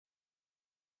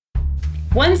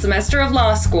1 semester of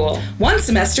law school. 1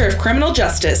 semester of criminal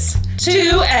justice.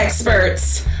 2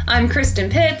 experts. I'm Kristen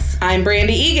Pitts. I'm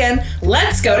Brandy Egan.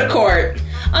 Let's go to court.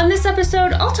 On this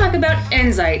episode, I'll talk about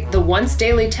Enzyte, the once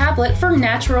daily tablet for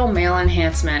natural male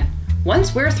enhancement.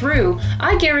 Once we're through,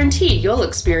 I guarantee you'll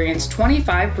experience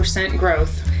 25%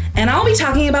 growth. And I'll be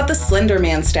talking about the Slender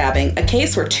Man stabbing, a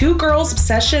case where 2 girls'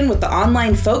 obsession with the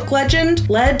online folk legend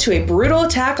led to a brutal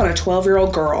attack on a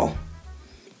 12-year-old girl.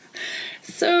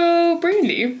 So,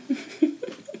 Brandy,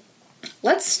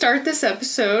 let's start this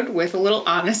episode with a little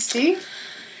honesty.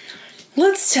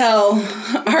 Let's tell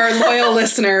our loyal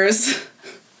listeners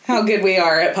how good we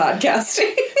are at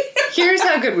podcasting. Here's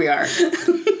how good we are.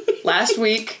 Last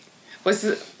week was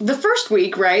the first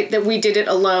week, right, that we did it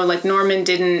alone. Like, Norman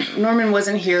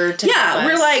wasn't here to help us. Yeah,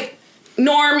 we're like,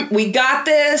 Norm, we got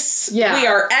this. Yeah. We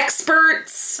are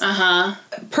experts. Uh-huh.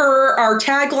 Per our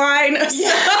tagline. Yes. So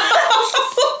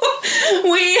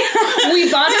we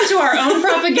bought into our own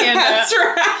propaganda. That's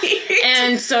right.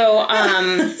 And so,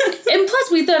 and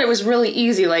plus we thought it was really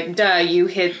easy. Like, duh, you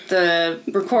hit the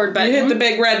record button. You hit the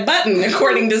big red button,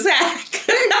 according to Zach.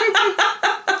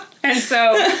 And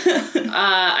so,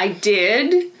 I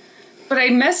did, but I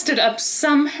messed it up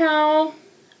somehow.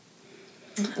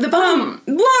 Long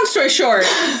story short,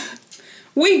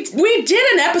 we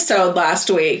did an episode last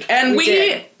week, and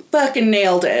we fucking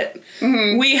nailed it.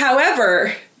 Mm-hmm. We,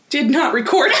 however, did not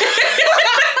record it.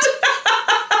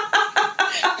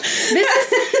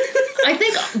 I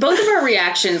think both of our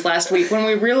reactions last week when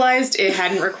we realized it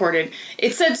hadn't recorded,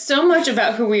 it said so much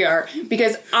about who we are,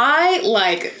 because I,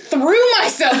 threw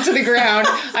myself to the ground.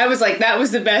 I was like, that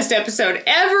was the best episode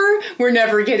ever. We're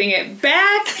never getting it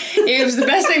back. It was the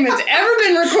best thing that's ever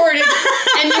been recorded.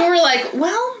 And you were like,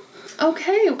 well,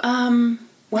 okay,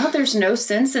 well, there's no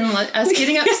sense in us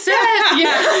getting upset.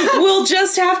 Yeah. We'll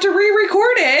just have to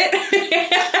re-record it.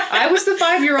 I was the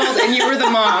 5-year-old and you were the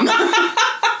mom.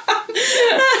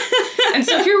 And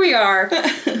so here we are.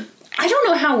 I don't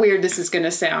know how weird this is going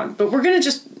to sound, but we're going to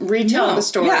just retell the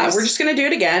stories. Yeah, we're just going to do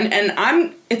it again.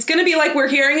 And it's going to be like we're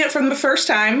hearing it from the first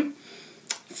time.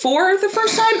 For the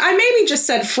first time? I maybe just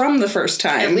said from the first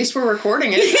time. At least we're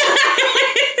recording it.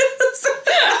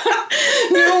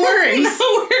 No worries.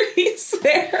 No worries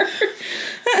there.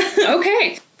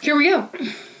 Okay, here we go.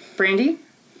 Brandy,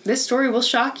 this story will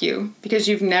shock you because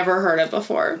you've never heard it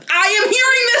before. I am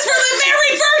hearing this for the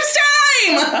very first time!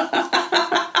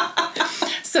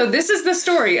 So this is the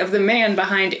story of the man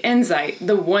behind Enzyte,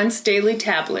 the once daily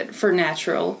tablet for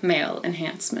natural male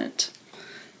enhancement.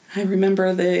 I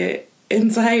remember the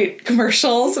Enzyte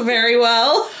commercials very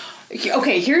well.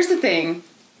 Okay, here's the thing.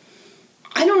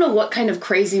 I don't know what kind of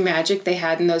crazy magic they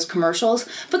had in those commercials,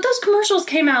 but those commercials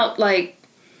came out like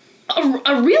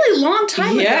a really long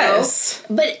time ago.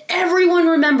 But everyone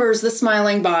remembers the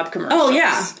Smiling Bob commercials. Oh,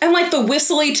 yeah. And like the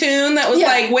whistly tune that was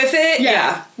with it.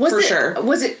 Yeah, sure.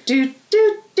 Was it do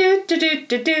do do do do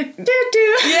do do do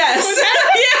do? Yes.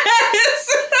 Yes.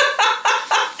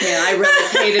 Man, I really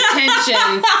paid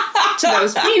attention to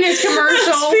those penis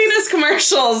commercials. Penis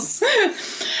commercials.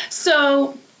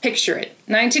 So, picture it.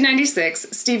 1996,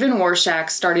 Stephen Warshak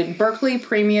started Berkeley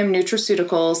Premium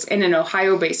Nutraceuticals in an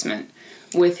Ohio basement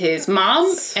with his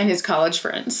mom and his college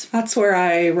friends. That's where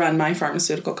I run my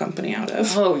pharmaceutical company out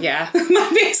of. Oh, yeah.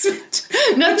 My basement.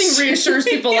 Nothing reassures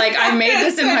people like, I made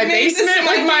this in my basement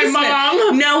with my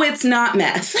mom. No, it's not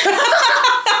meth.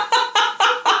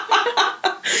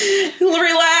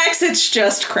 Relax, it's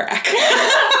just crack.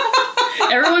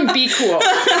 Everyone be cool.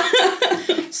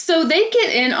 So they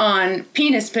get in on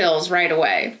penis pills right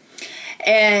away.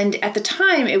 And at the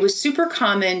time, it was super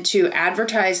common to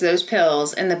advertise those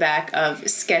pills in the back of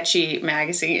sketchy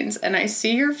magazines. And I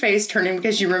see your face turning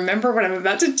because you remember what I'm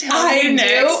about to tell you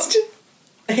next.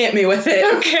 Hit me with it.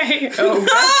 Okay. Oh,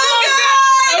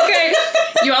 God! Okay.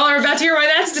 You all are about to hear why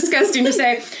that's disgusting to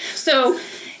say. So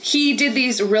he did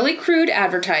these really crude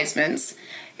advertisements.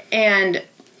 And,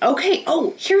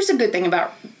 here's a good thing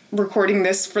about recording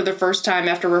this for the first time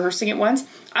after rehearsing it once.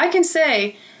 I can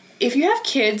say, if you have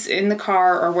kids in the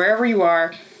car or wherever you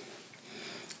are,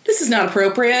 this is not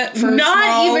appropriate for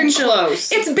not even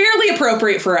close. It's barely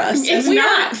appropriate for us. It's we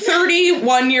not. Are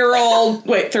 31-year-old.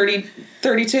 Wait, 32?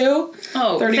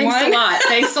 Oh, 31?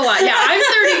 Thanks a lot. Yeah, I'm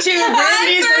 32.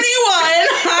 I'm 31.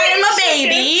 I'm a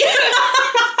baby.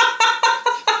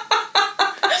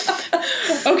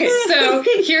 Okay, so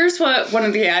here's what one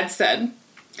of the ads said.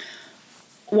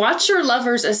 Watch your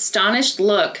lover's astonished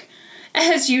look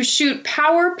as you shoot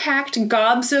power-packed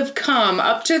gobs of cum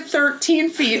up to 13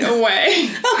 feet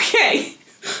away. Okay.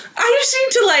 I just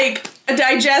need to,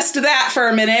 digest that for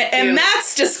a minute, and Ew.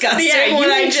 that's disgusting. Yeah, what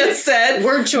you I need just said.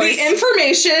 Word choice. The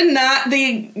information, not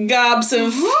the gobs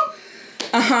of.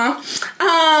 In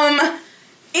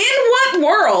what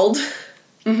world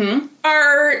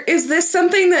is this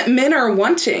something that men are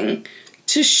wanting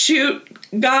to shoot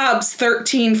gobs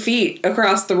 13 feet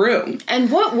across the room?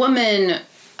 And what woman?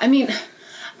 I mean,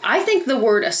 I think the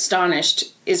word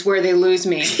astonished is where they lose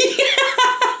me.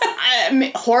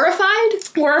 Horrified?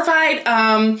 Horrified.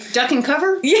 Duck and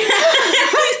cover?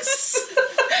 Yes.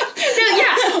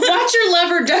 Yeah, watch your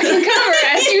lover duck and cover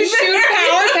as you shoot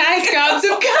power-packed gobs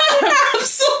of cum.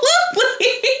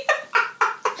 Absolutely.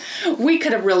 We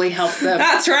could have really helped them.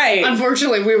 That's right.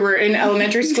 Unfortunately, we were in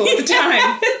elementary school at the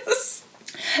time. Yes.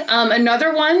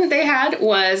 Another one they had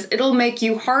was, it'll make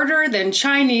you harder than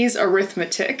Chinese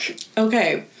arithmetic.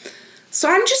 Okay. So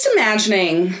I'm just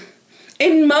imagining,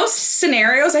 in most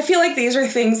scenarios, I feel like these are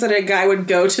things that a guy would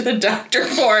go to the doctor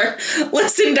for.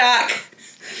 Listen, doc.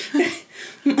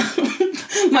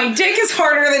 My dick is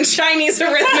harder than Chinese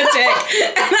arithmetic,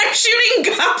 and I'm shooting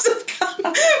gobs of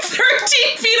cum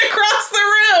 13 feet across the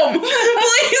room.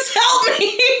 Please help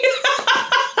me.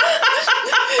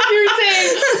 You're saying,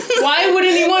 why would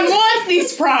anyone want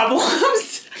these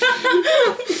problems?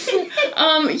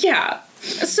 Yeah.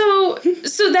 So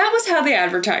that was how they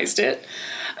advertised it.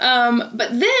 But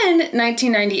then,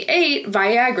 1998,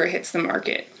 Viagra hits the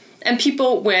market. And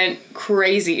people went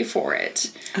crazy for it.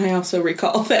 I also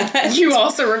recall that. You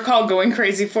also recall going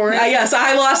crazy for it? Yes,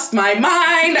 I lost my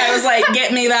mind. I was like,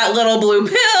 get me that little blue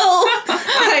pill.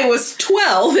 I was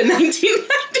 12 in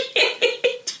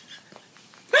 1998.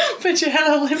 But you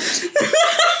had a limp.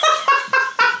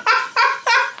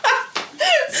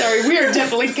 Sorry, we are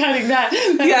definitely cutting that.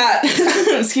 Yeah.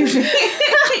 Excuse me.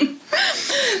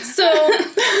 So,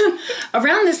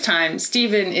 around this time,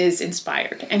 Stephen is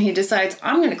inspired, and he decides,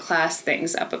 I'm going to class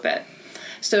things up a bit.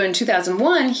 So, in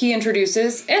 2001, he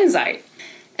introduces Enzyte,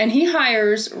 and he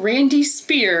hires Randy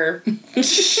Spear,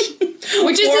 which is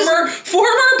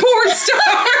former porn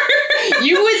star.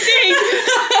 You would think,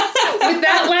 with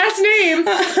that last name,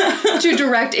 to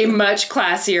direct a much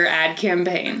classier ad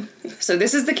campaign. So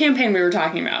this is the campaign we were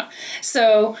talking about.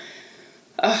 So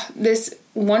this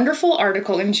wonderful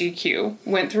article in GQ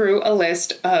went through a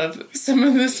list of some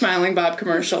of the Smiling Bob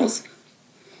commercials.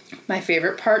 My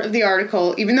favorite part of the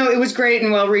article, even though it was great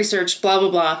and well-researched, blah, blah,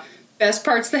 blah, best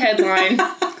part's the headline.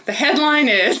 The headline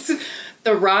is,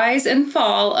 The Rise and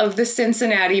Fall of the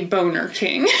Cincinnati Boner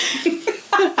King.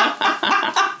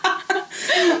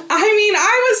 I mean,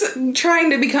 I was trying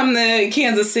to become the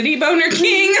Kansas City Boner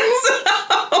King,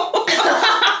 so...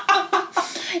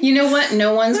 You know what?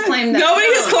 No one's claimed that. Nobody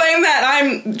has claimed that.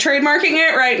 I'm trademarking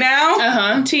it right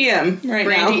now. TM right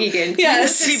now. Randy Egan.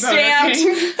 Yes, stamped.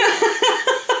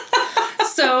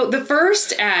 So the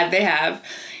first ad they have,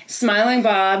 Smiling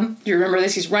Bob, you remember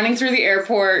this, he's running through the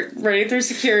airport, running through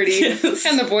security, yes.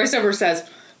 And the voiceover says,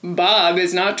 Bob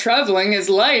is not traveling as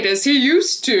light as he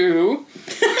used to.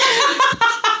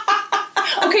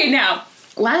 Okay, now,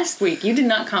 last week, you did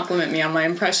not compliment me on my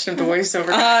impression of the voiceover.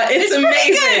 It's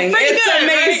amazing. It's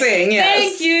amazing, right?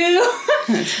 yes. Thank you.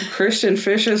 Christian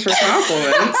fishes for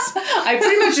compliments. I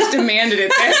pretty much just demanded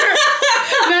it there.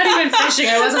 Not even fishing.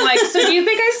 I wasn't like, so do you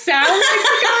think I sound like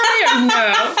the guy or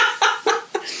no?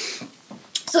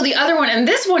 So the other one, and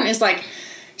this one is like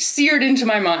seared into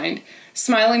my mind.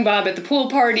 Smiling Bob at the pool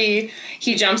party.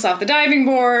 He jumps off the diving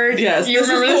board. Yes, you this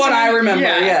is the one I remember,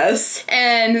 yeah. Yes.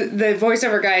 And the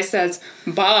voiceover guy says,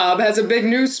 Bob has a big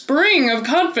new spring of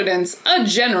confidence, a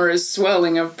generous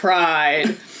swelling of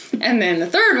pride. And then the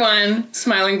third one,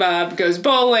 Smiling Bob goes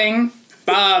bowling.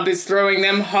 Bob is throwing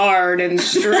them hard and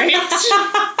straight.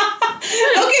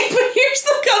 Okay, but here's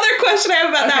the other question I have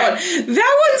about that one.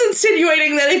 That one's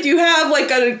insinuating that if you have like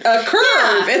a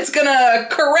curve, it's gonna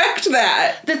correct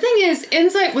that. The thing is,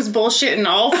 Enzyte was bullshit in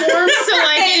all forms, so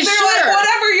like, They're sure.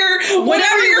 like,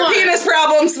 whatever your penis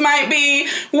problems might be,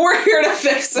 we're here to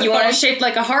fix them. You want it shaped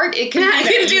like a heart? It can. I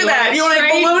can do that. You want to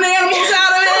balloon animals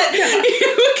out of it? You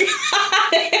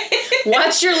got it.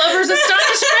 Watch your lover's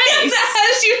astonished face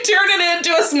as you turn it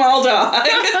into a small dog.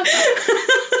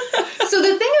 So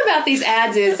the thing about these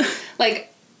ads is,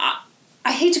 like,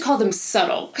 I hate to call them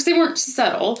subtle, because they weren't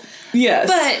subtle. Yes.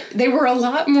 But they were a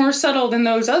lot more subtle than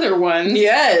those other ones.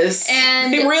 Yes.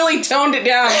 And they really toned it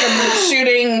down from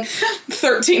shooting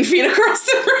 13 feet across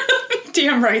the room.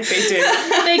 Damn right they did.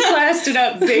 They classed it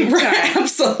up big time. Right,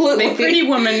 absolutely. They pretty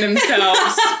woman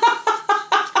themselves.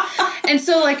 And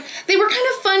so, like, they were kind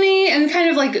of funny and kind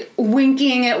of, like,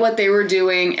 winking at what they were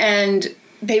doing, and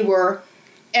they were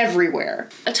everywhere.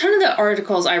 A ton of the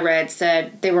articles I read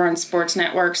said they were on sports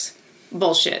networks.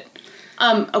 Bullshit.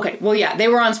 Okay, well, yeah, they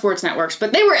were on sports networks,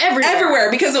 but they were everywhere.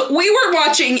 Everywhere, because we weren't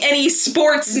watching any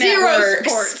sports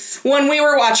networks sports. when we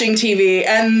were watching TV,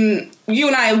 and you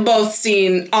and I have both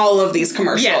seen all of these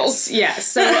commercials. Yes.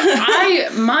 So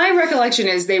my recollection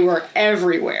is they were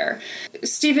everywhere.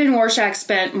 Stephen Warshak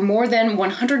spent more than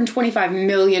 $125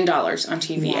 million on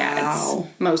TV ads,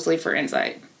 mostly for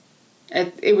Insight.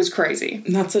 It was crazy.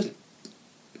 That's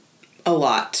a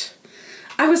lot.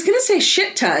 I was going to say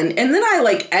shit ton, and then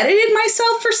I, edited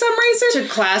myself for some reason. To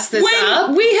class this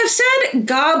up? We have said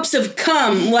gobs of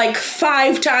cum,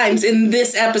 5 times in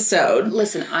this episode.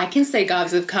 Listen, I can say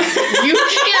gobs of cum. You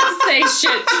can't say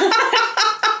shit.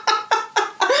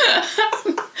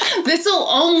 This'll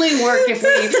only work if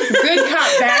we good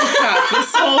cop, bad cop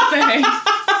this whole thing.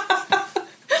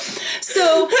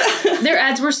 So, their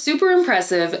ads were super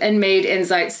impressive and made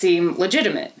Insight seem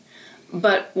legitimate.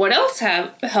 But what else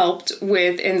helped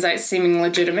with Insight seeming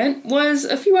legitimate was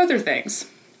a few other things.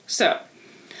 So,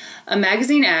 a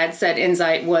magazine ad said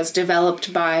Insight was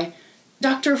developed by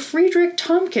Dr. Friedrich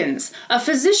Tompkins, a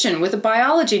physician with a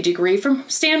biology degree from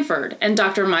Stanford, and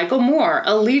Dr. Michael Moore,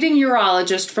 a leading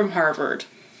urologist from Harvard.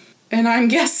 And I'm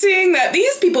guessing that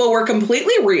these people were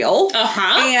completely real.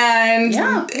 Uh-huh. And,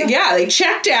 yeah they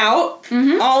checked out.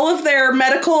 Mm-hmm. All of their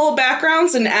medical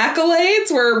backgrounds and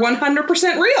accolades were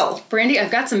 100% real. Brandy, I've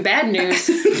got some bad news.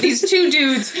 These 2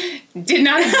 dudes did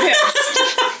not exist.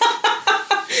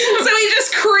 So he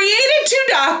just created 2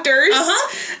 doctors.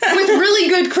 Uh-huh. With really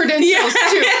good credentials,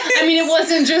 too. I mean, it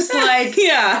wasn't just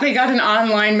they got an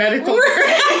online medical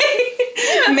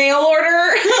degree. Mail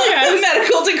order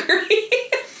medical degree.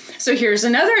 So here's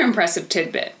another impressive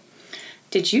tidbit.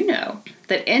 Did you know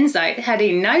that Insight had a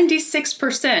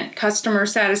 96% customer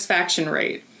satisfaction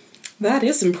rate? That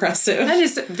is impressive. That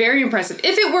is very impressive.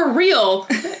 If it were real,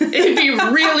 it'd be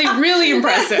really, really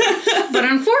impressive. But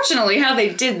unfortunately, how they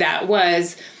did that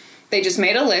was they just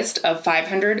made a list of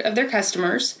 500 of their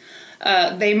customers.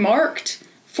 They marked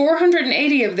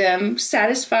 480 of them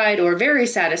satisfied or very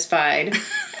satisfied,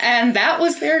 and that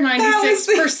was their 96%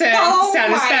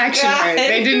 satisfaction rate.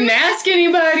 They didn't ask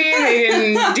anybody, they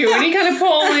didn't do any kind of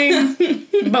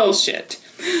polling. Bullshit.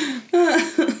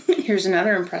 Here's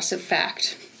another impressive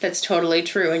fact that's totally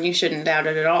true, and you shouldn't doubt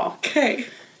it at all. Okay.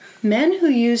 Men who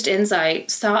used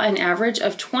Insight saw an average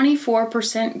of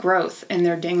 24% growth in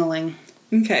their dingling.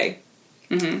 Okay.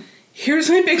 Mm-hmm. Here's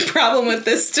my big problem with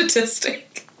this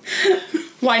statistic.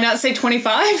 Why not say 25?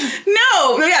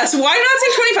 No, yes, why not say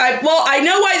 25? Well, I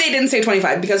know why they didn't say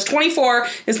 25, because 24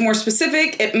 is more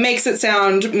specific. It makes it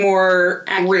sound more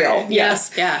real.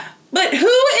 Yes. Yeah. But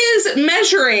who is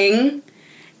measuring,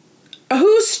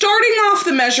 who's starting off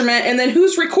the measurement, and then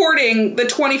who's recording the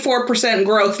 24%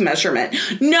 growth measurement?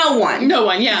 No one. No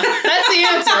one, yeah. That's the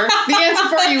answer. The answer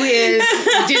for you is,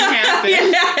 didn't happen.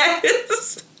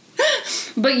 Yes.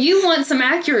 But you want some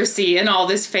accuracy in all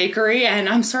this fakery, and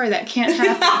I'm sorry, that can't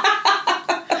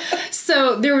happen.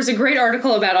 So there was a great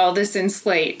article about all this in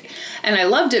Slate, and I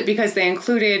loved it because they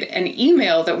included an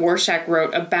email that Warshak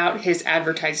wrote about his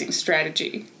advertising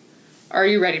strategy. Are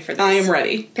you ready for this? I am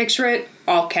ready. Picture it,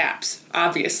 all caps,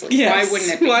 obviously. Yes. Why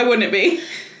wouldn't it be? Why wouldn't it be?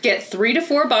 Get 3 to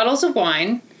 4 bottles of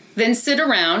wine, then sit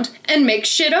around and make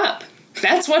shit up.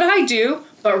 That's what I do.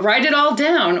 But write it all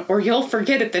down, or you'll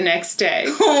forget it the next day.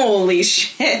 Holy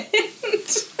shit.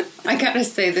 I gotta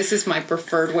say, this is my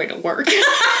preferred way to work.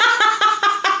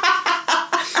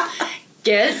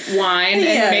 Get wine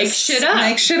and make shit up.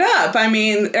 Make shit up. I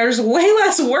mean, there's way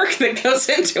less work that goes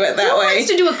into it that way. Who wants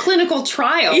to do a clinical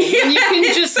trial? Yeah, and you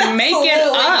can just make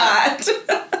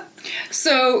it up.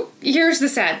 So, here's the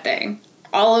sad thing.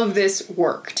 All of this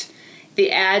worked.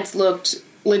 The ads looked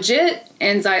legit.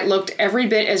 Insight looked every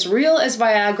bit as real as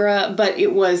Viagra, but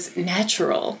it was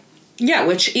natural. Yeah,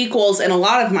 which equals, in a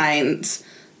lot of minds,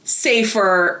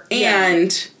 safer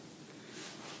and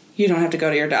you don't have to go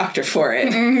to your doctor for it.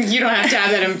 You don't have to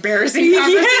have that embarrassing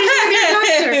conversation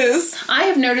with your doctor. I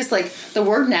have noticed, the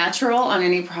word natural on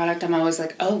any product, I'm always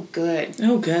like, oh, good.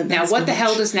 Oh, good. Now, what the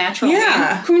hell does natural mean?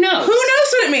 Who knows? Who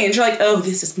knows what it means? You're like, oh,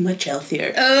 this is much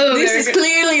healthier. Oh, this is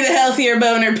clearly the healthier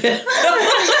boner pill.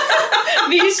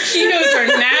 These Cheetos are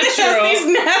natural. These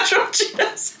natural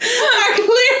Cheetos are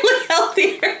clearly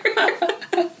healthier.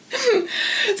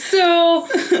 So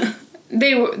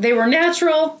they were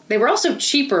natural. They were also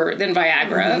cheaper than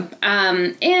Viagra.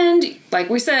 Mm-hmm. And like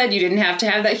we said, you didn't have to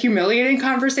have that humiliating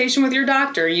conversation with your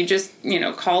doctor. You just,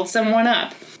 called someone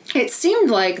up. It seemed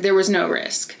like there was no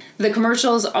risk. The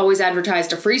commercials always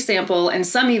advertised a free sample, and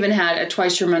some even had a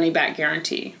twice your money back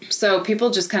guarantee. So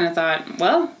people just kind of thought,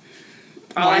 well,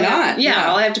 why not?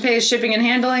 All I have to pay is shipping and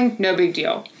handling. No big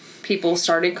deal. People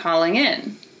started calling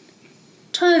in.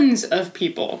 tons of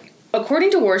people.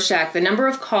 According to Warshak, the number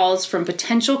of calls from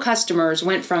potential customers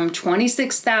went from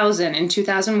 26,000 in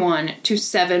 2001 to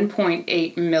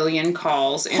 7.8 million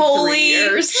calls in 3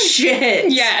 years.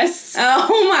 Shit. Yes.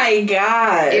 Oh my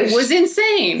gosh. It was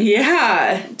insane.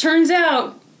 Yeah. Turns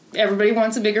out, everybody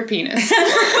wants a bigger penis. You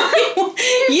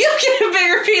get a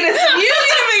bigger penis, and you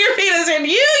get a bigger penis, and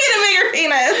you get a bigger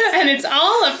penis. And it's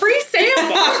all a free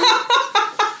sample.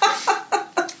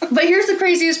 But here's the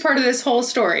craziest part of this whole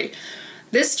story.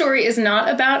 This story is not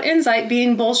about Insight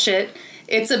being bullshit.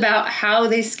 It's about how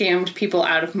they scammed people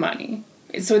out of money.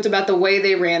 So it's about the way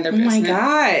they ran their business. Oh my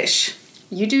gosh.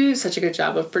 You do such a good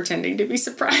job of pretending to be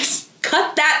surprised.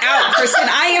 Cut that out, Kristen.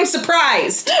 I am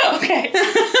surprised. Okay.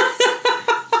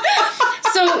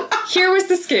 So here was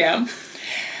the scam.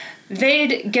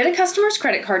 They'd get a customer's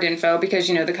credit card info because,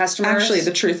 you know, the customers... Actually,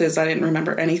 the truth is I didn't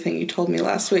remember anything you told me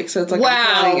last week, so it's like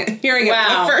wow. I'm hearing it for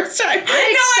the first time.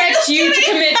 I expect you to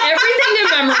commit everything to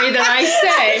memory that I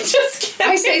say. Just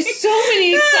kidding. I say so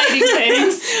many exciting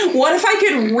things. What if I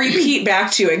could repeat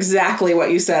back to you exactly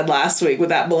what you said last week? Would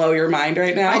that blow your mind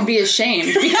right now? I'd be ashamed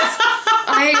because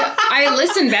I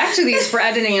listen back to these for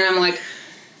editing and I'm like,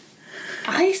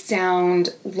 I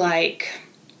sound like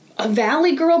a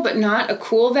Valley girl, but not a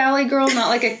cool Valley girl, not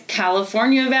like a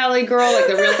California Valley girl, like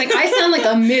the real thing. I sound like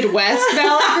a Midwest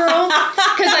Valley girl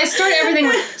because I start everything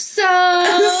with so do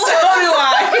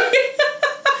I.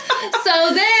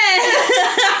 So then,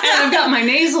 and I've got my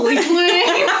nasally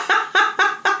twang.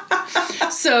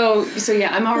 So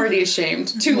yeah, I'm already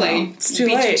ashamed. Too late. It's too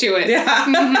Beat late. you to it. Yeah.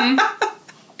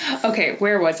 Mm-hmm. Okay,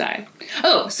 where was I?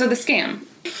 Oh, so the scam.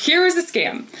 Here was the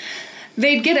scam.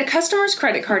 They'd get a customer's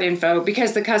credit card info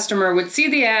because the customer would see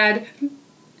the ad.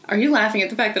 Are you laughing at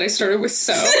the fact that I started with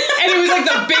so? And it was like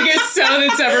the biggest so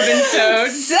that's ever been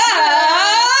sewed.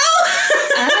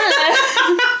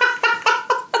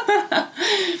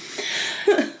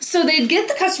 So they'd get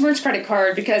the customer's credit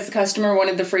card because the customer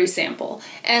wanted the free sample.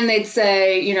 And they'd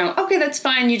say, you know, okay, that's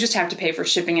fine. You just have to pay for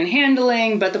shipping and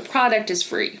handling, but the product is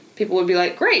free. People would be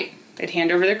like, great. They'd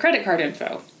hand over their credit card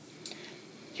info.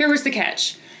 Here was the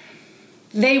catch.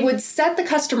 They would set the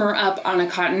customer up on a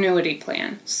continuity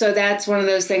plan. So that's one of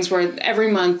those things where every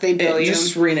month they bill you. It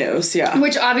just renews, yeah.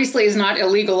 Which obviously is not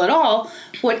illegal at all.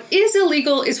 What is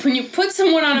illegal is when you put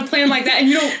someone on a plan like that and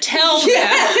you don't tell them.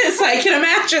 Yes, I can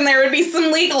imagine there would be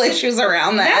some legal issues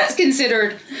around that. That's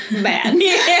considered bad.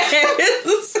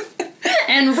 Yes.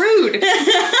 And rude.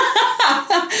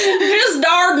 Just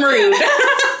darn rude.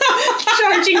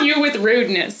 Charging you with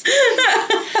rudeness.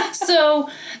 So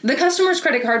the customer's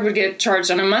credit card would get charged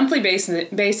on a monthly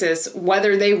basis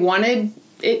whether they wanted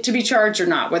it to be charged or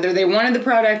not, whether they wanted the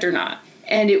product or not.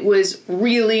 And it was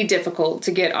really difficult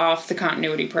to get off the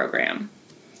continuity program.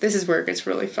 This is where it gets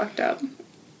really fucked up.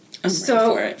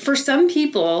 So for some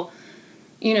people,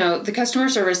 you know, the customer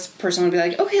service person would be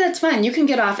like, okay, that's fine. You can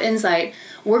get off Insight.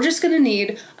 We're just going to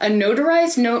need a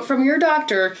notarized note from your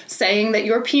doctor saying that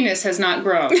your penis has not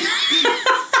grown. Nobody's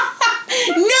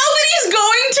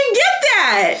going to get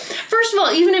that. First of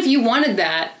all, even if you wanted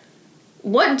that,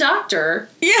 what doctor?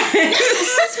 Yeah.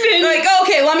 Like,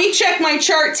 okay, let me check my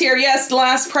charts here. Yes,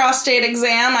 last prostate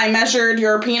exam, I measured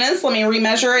your penis. Let me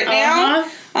remeasure it now.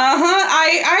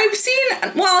 I've seen,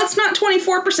 well, it's not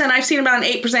 24%. I've seen about an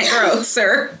 8% growth,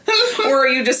 sir. Or are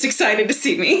you just excited to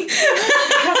see me?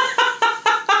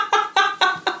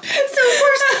 So, of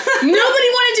course, nobody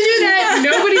wanted to do that.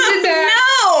 Nobody did that.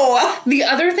 No! The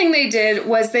other thing they did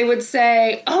was they would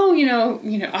say, oh, you know,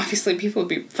 obviously people would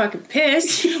be fucking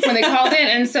pissed when they called in.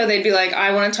 And so they'd be like,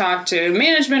 I want to talk to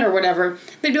management or whatever.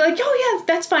 They'd be like, oh, yeah,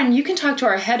 that's fine. You can talk to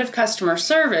our head of customer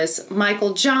service,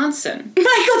 Michael Johnson.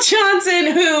 Michael Johnson,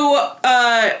 who,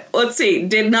 let's see,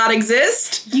 did not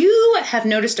exist? You have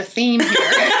noticed a theme here.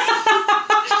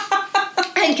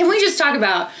 And can we just talk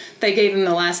about... They gave him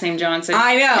the last name Johnson.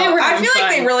 I know. I feel fun.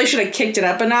 like they really should have kicked it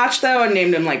up a notch, though, and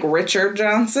named him, like, Richard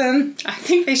Johnson. I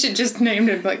think they should just named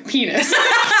him, like, Penis. Let's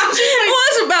not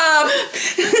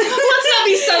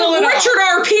be subtle at all. Richard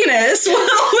R. Penis will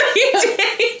be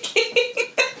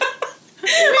taking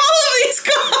all of these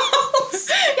calls.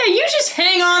 Yeah, you just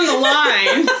hang on the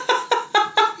line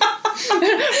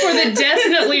for the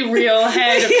definitely real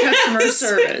head of customer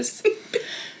service.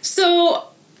 So...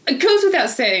 It goes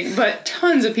without saying, but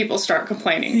tons of people start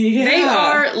complaining. Yeah. They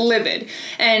are livid,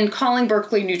 and calling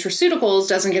Berkeley Nutraceuticals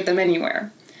doesn't get them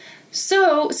anywhere.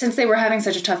 So, since they were having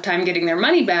such a tough time getting their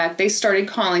money back, they started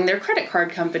calling their credit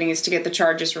card companies to get the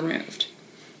charges removed.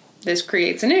 This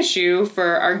creates an issue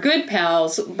for our good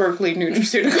pals, Berkeley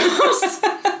Nutraceuticals.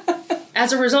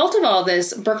 As a result of all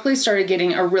this, Berkeley started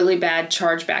getting a really bad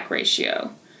chargeback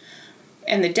ratio.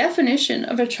 And the definition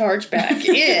of a chargeback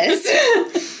is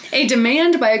a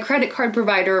demand by a credit card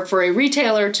provider for a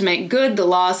retailer to make good the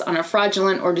loss on a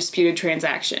fraudulent or disputed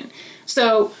transaction.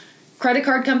 So credit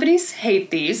card companies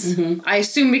hate these. I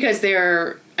assume because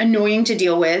they're annoying to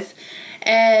deal with.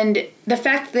 And the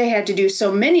fact that they had to do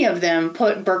so many of them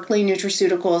put Berkeley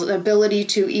Nutraceuticals' ability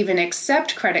to even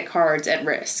accept credit cards at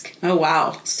risk. Oh,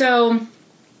 wow. So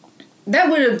that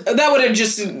would have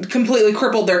just completely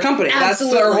crippled their company.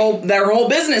 Absolutely. That's their whole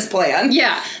business plan.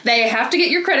 Yeah. They have to get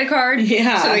your credit card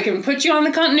so they can put you on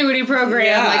the continuity program.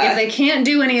 Yeah. Like, if they can't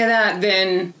do any of that,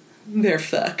 then they're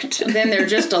fucked. Then they're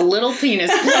just a little penis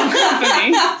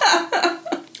company.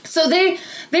 So they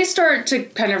start to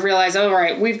kind of realize, all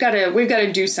right, we've got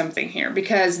to do something here,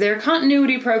 because their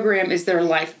continuity program is their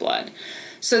lifeblood.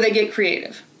 So they get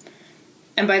creative.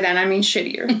 And by that I mean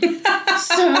shittier.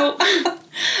 So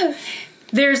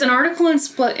there's an article in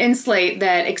Slate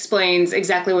that explains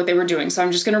exactly what they were doing. So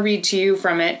I'm just going to read to you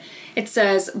from it. It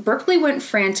says, Berkeley went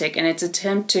frantic in its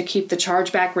attempt to keep the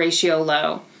chargeback ratio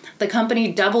low. The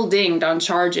company double-dinged on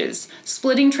charges,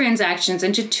 splitting transactions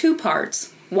into two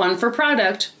parts. One for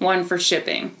product, one for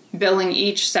shipping, billing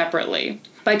each separately.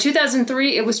 By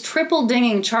 2003, it was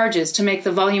triple-dinging charges to make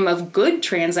the volume of good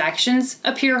transactions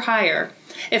appear higher.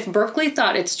 If Berkeley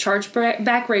thought its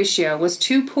chargeback ratio was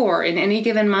too poor in any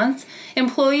given month,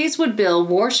 employees would bill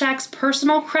Warshak's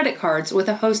personal credit cards with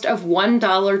a host of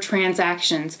 $1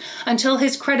 transactions until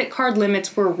his credit card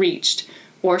limits were reached.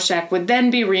 Warshak would then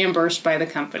be reimbursed by the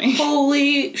company.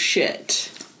 Holy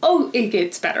shit. Oh, it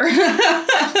gets better.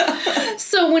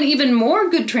 So when even more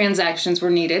good transactions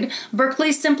were needed,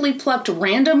 Berkeley simply plucked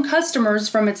random customers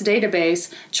from its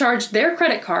database, charged their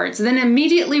credit cards, then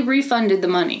immediately refunded the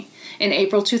money. In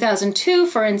April 2002,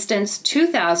 for instance,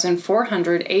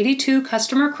 2,482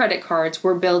 customer credit cards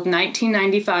were billed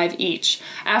 $19.95 each,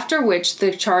 after which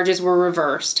the charges were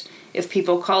reversed. If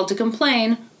people called to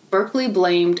complain, Berkeley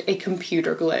blamed a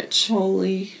computer glitch.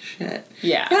 Holy shit.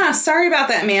 Yeah. Yeah, sorry about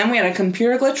that, ma'am. We had a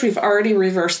computer glitch. We've already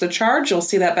reversed the charge. You'll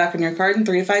see that back on your card in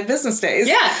 3 to 5 business days.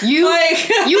 Yeah, you would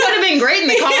have been great in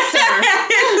the call center.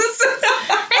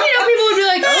 And, people would be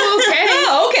like, oh, okay.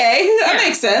 Oh, okay. That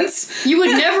makes sense. You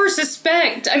would never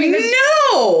suspect. I mean,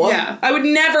 no. Yeah. I would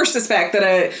never suspect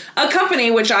that a company,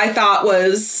 which I thought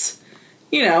was,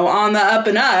 on the up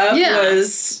and up,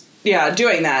 was... Yeah,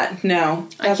 doing that. No.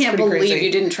 I can't believe crazy.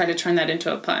 you didn't try to turn that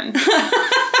into a pun. On the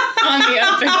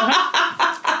up and up.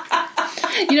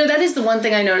 That is the one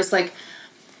thing I noticed, like,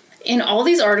 in all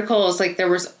these articles, like, there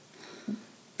was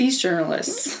these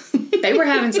journalists. They were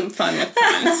having some fun with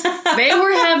puns. They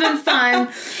were having fun.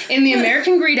 In the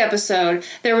American Greed episode,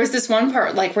 there was this one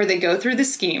part, like, where they go through the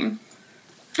scheme,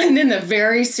 and then the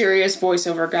very serious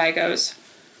voiceover guy goes,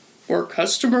 "Were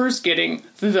customers getting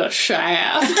the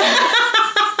shaft?"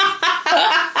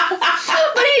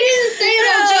 But he didn't say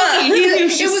it all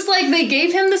jokey. It was like they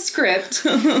gave him the script,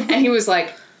 and he was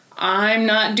like, I'm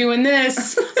not doing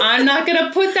this. I'm not going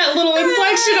to put that little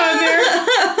inflection on there.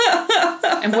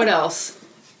 And what else?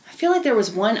 I feel like there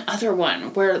was one other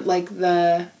one where, like,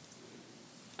 oh,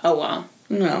 well.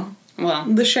 No. Well.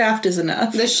 The shaft is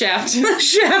enough. The shaft. The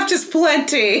shaft is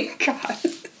plenty. God.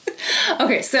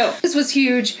 Okay, so this was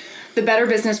huge. The Better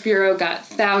Business Bureau got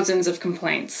thousands of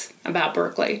complaints about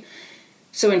Berkeley.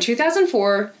 So in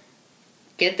 2004,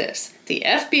 get this, the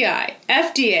FBI,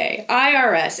 FDA,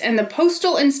 IRS, and the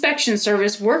Postal Inspection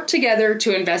Service worked together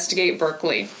to investigate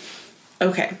Berkeley.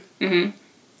 Okay. Mm-hmm.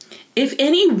 If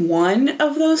any one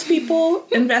of those people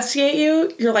investigate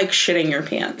you, you're like shitting your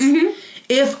pants. Mm-hmm.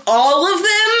 If all of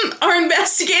them are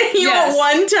investigating you at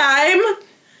one time,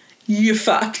 you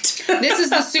fucked. This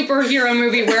is the superhero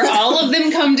movie where all of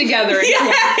them come together and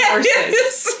join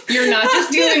forces. You're not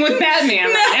just dealing with Batman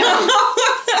right now.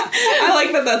 I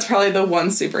like that that's probably the one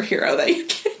superhero that you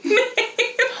can name.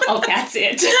 Oh, that's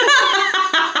it.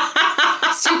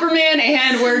 Superman,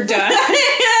 and we're done.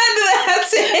 And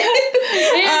that's it.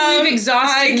 And we've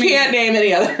exhausted I can't name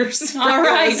any others. All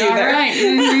right.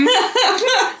 Mm-hmm.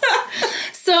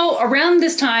 So around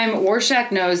this time,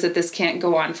 Warshak knows that this can't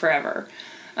go on forever.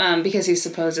 Because he's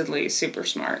supposedly super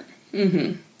smart.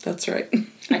 Mm-hmm. That's right.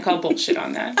 I call bullshit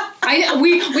on that.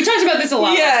 We talked about this a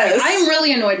lot. Yes. I am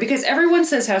really annoyed because everyone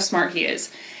says how smart he is.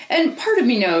 And part of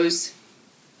me knows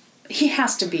he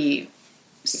has to be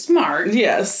smart.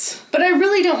 Yes. But I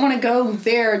really don't want to go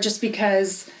there just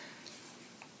because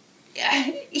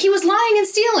he was lying and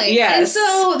stealing. Yes. And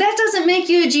so that doesn't make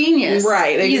you a genius.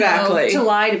 Right, exactly. To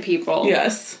lie to people.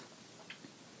 Yes.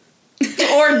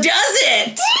 Or does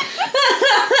it?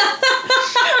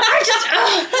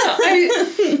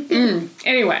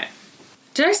 Anyway,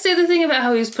 did I say the thing about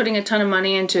how he was putting a ton of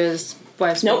money into his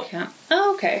wife's Nope. bank account.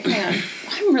 Oh, okay. Hang on.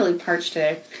 I'm really parched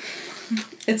today.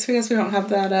 It's because we don't have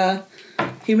that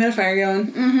humidifier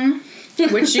going.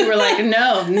 Which you were like,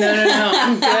 no,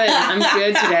 I'm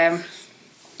good today.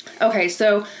 Okay,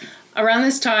 so around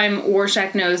this time,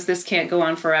 Warshak knows this can't go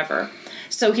on forever.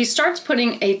 So he starts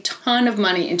putting a ton of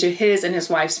money into his and his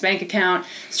wife's bank account,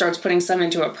 starts putting some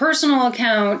into a personal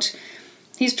account.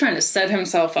 He's trying to set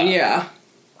himself up. Yeah.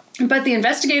 But the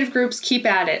investigative groups keep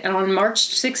at it, and on March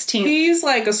 16th... He's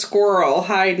like a squirrel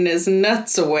hiding his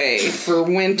nuts away for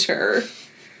winter.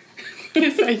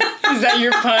 Is that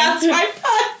your pun? That's my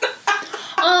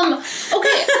pun.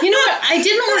 Okay, you know what? I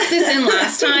didn't work this in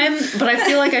last time, but I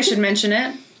feel like I should mention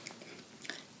it.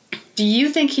 Do you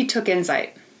think he took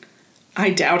Insight?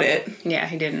 I doubt it. Yeah,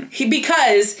 he didn't.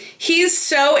 Because he's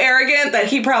so arrogant that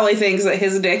he probably thinks that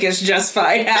his dick is just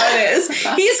fine how it is.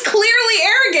 He's clearly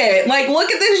arrogant. Like,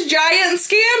 look at this giant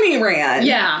scam he ran.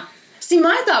 Yeah. See,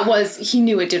 my thought was he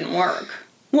knew it didn't work.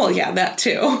 Well, yeah, that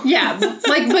too. Yeah,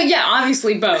 but yeah,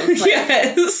 obviously both. Like,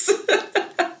 yes.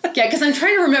 Yeah, because I'm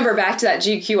trying to remember back to that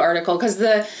GQ article, because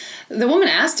the woman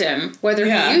asked him whether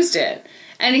he used it.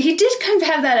 And he did kind of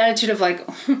have that attitude of like,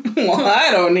 well, I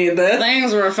don't need this.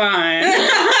 Things were fine.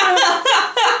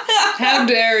 How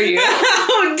dare you?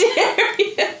 How dare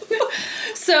you?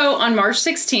 So, on March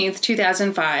 16th,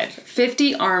 2005,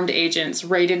 50 armed agents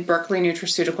raided Berkeley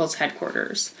Nutraceuticals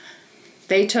headquarters.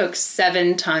 They took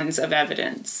 7 tons of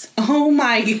evidence. Oh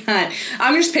my god.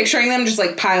 I'm just picturing them just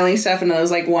like piling stuff into those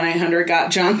like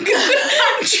 1-800-GOT-JUNK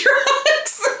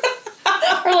trucks.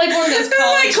 Or like one of those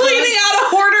college like cleaning out a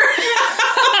hoarder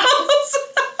house.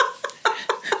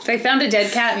 They found a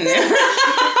dead cat in there.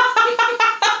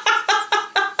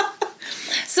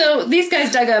 So these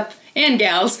guys and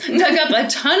gals dug up a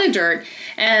ton of dirt,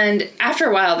 and after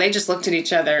a while they just looked at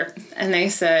each other and they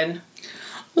said,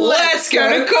 let's go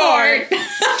to court.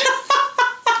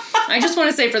 I just want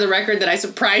to say for the record that I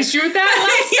surprised you with that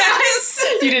last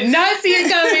time. You did not see it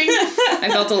coming. I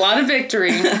felt a lot of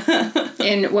victory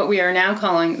in what we are now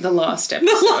calling the Lost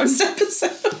episode. The Lost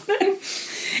episode.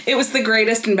 It was the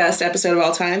greatest and best episode of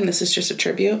all time. This is just a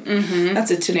tribute. Mm-hmm. That's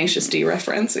a Tenacious D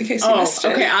reference, in case you missed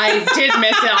it. Okay, I did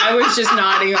miss it. I was just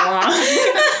nodding along.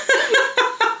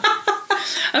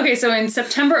 Okay, so in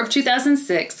September of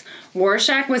 2006,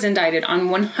 Warshak was indicted on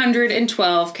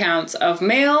 112 counts of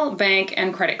mail, bank,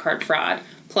 and credit card fraud,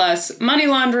 plus money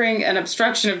laundering and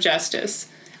obstruction of justice,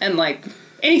 and like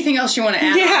anything else you want to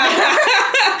add.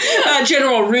 Yeah.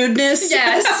 General rudeness.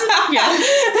 Yes. Yeah.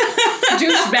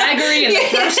 Douchebaggery in the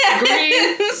first degree.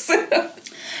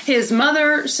 His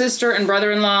mother, sister, and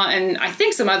brother-in-law, and I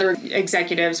think some other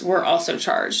executives were also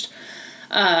charged.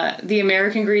 The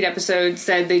American Greed episode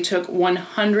said they took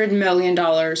 $100 million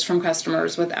from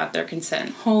customers without their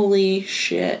consent. Holy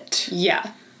shit.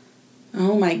 Yeah.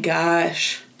 Oh my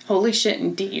gosh. Holy shit,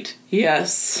 indeed.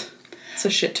 Yes. It's a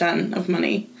shit ton of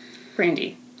money.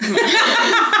 Brandy.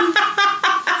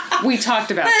 We talked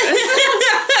about this.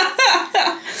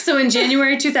 So in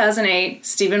January 2008,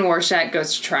 Stephen Warshak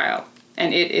goes to trial,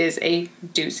 and it is a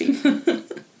doozy.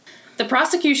 The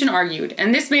prosecution argued,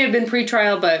 and this may have been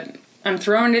pre-trial, but I'm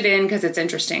throwing it in because it's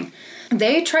interesting.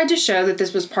 They tried to show that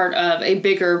this was part of a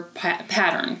bigger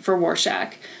pattern for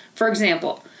Warshak. For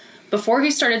example, before he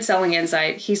started selling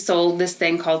Insight, he sold this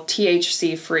thing called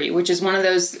THC-free, which is one of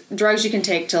those drugs you can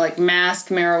take to like mask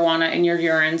marijuana in your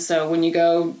urine. So when you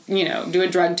go, do a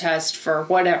drug test for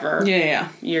whatever,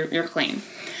 you're clean.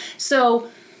 So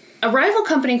a rival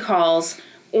company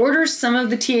orders some of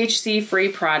the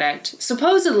THC-free product,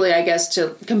 supposedly, I guess,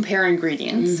 to compare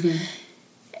ingredients. Mm-hmm.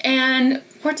 And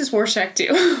what does Warshak do?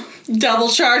 Double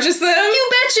charges them?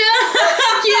 You betcha!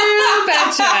 You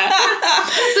betcha!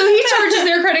 So he charges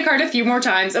their credit card a few more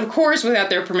times, of course without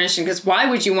their permission, because why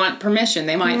would you want permission?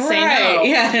 They might say no.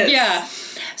 Yes. Yeah.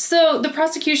 So the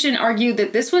prosecution argued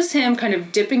that this was him kind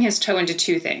of dipping his toe into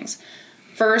 2 things.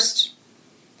 First,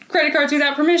 credit cards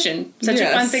without permission. Such a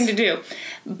fun thing to do.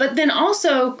 But then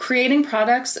also creating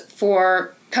products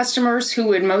for customers who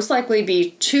would most likely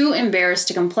be too embarrassed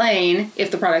to complain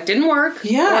if the product didn't work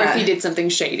or if he did something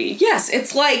shady. Yes,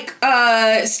 it's like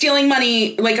stealing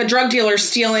money, like a drug dealer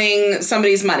stealing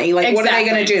somebody's money. Like, What are they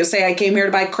going to do? Say, I came here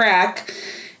to buy crack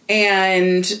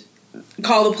and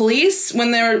call the police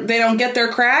when they don't get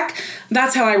their crack?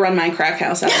 That's how I run my crack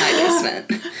house out of my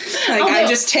basement. I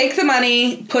just take the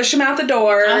money, push them out the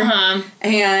door,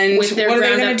 and with their what are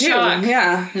they going to do? Chalk.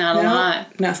 Yeah. Not a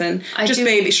lot. Nothing.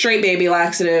 Straight baby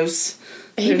laxatives.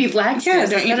 Baby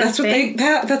laxatives? Yeah, don't you?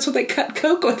 That's what they cut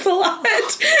Coke with a lot.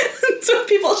 That's what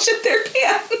people shit their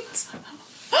pants.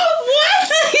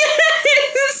 What?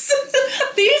 Yes.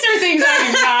 These are things I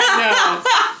do not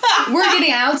know. We're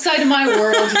getting outside outside my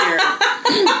world here.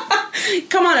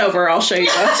 Come on over. I'll show you.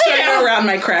 I'll show you around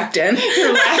my crack den.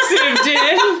 Your laxative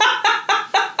den.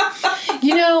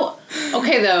 You know,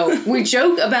 okay, though, we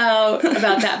joke about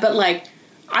that, but, like,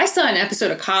 I saw an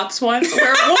episode of Cops once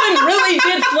where a woman really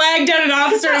did flag down an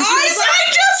officer. And I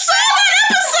just saw that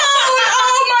episode!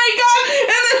 Oh my god!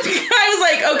 And then I was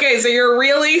like, okay, so you're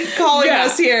really calling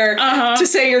us here to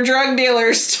say your drug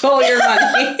dealer stole your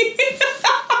money.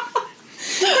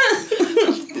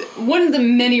 One of the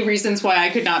many reasons why I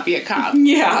could not be a cop.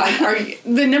 Yeah. Like,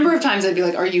 the number of times I'd be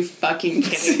like, are you fucking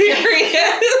kidding me?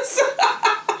 Serious?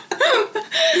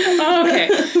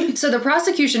 Okay. So the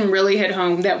prosecution really hit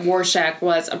home that Warshak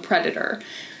was a predator.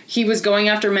 He was going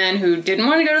after men who didn't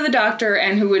want to go to the doctor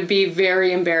and who would be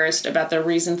very embarrassed about their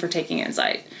reason for taking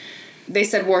Enzyte. They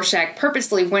said Warshak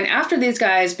purposely went after these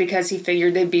guys because he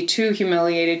figured they'd be too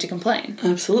humiliated to complain.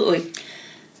 Absolutely.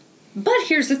 But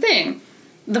here's the thing.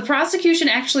 The prosecution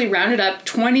actually rounded up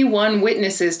 21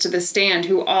 witnesses to the stand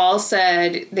who all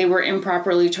said they were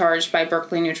improperly charged by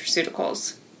Berkeley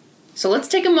Nutraceuticals. So let's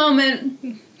take a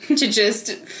moment to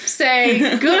just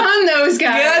say, good on those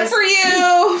guys. Good for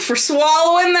you for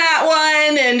swallowing that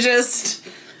one and just,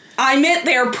 I meant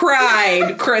their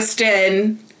pride,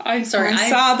 Kristen. I'm sorry. I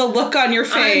saw the look on your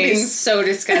face. I'm being so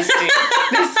disgusting.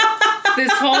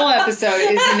 This whole episode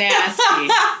is nasty.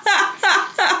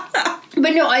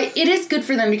 But no, it is good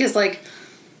for them because, like,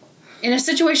 in a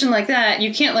situation like that,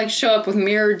 you can't, like, show up with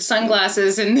mirrored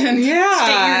sunglasses and then state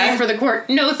your name for the court.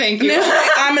 No, thank you. No,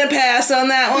 I'm going to pass on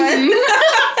that one.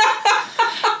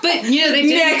 But, you know, they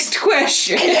did. Next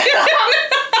question.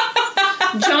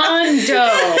 John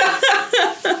Doe.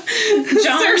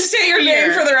 Sir, state your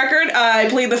name for the record. I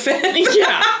plead the fifth.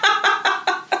 Yeah.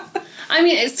 I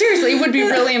mean, seriously, it would be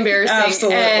really embarrassing.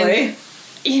 Absolutely.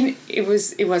 And it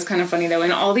was kind of funny, though.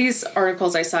 In all these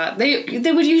articles I saw, they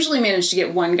would usually manage to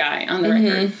get one guy on the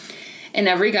record. And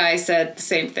every guy said the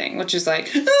same thing, which is like,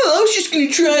 oh, I was just going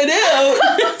to try it out.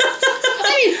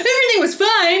 I mean, everything was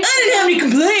fine. I didn't have any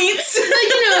complaints. Like,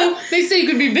 you know, they say you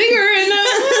could be bigger, and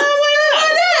why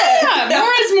not? Yeah,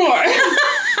 more is more.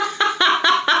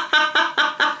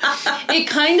 It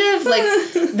kind of, like,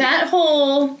 that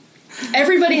whole...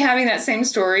 Everybody having that same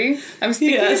story. I was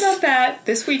thinking about that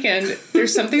this weekend.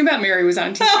 There's Something About Mary was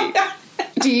on TV.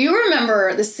 Do you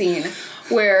remember the scene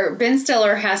where Ben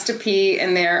Stiller has to pee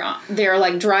and they're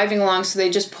like driving along, so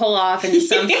they just pull off into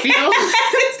some field? And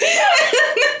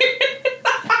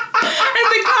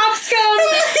the cops come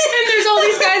and there's all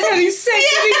these guys having sex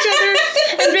with each other,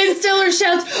 and Ben Stiller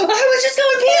shouts, I was just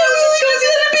going to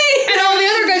pee, and all the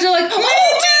other guys are like, oh,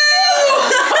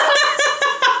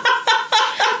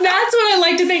 that's what I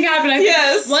like to think happened. I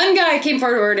think one guy came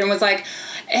forward and was like,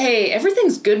 hey,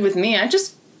 everything's good with me. I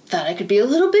just thought I could be a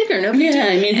little bigger. Nobody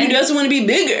I mean, who doesn't want to be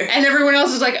bigger? And everyone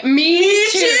else was like, me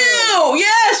too.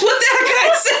 Yes, what that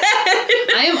guy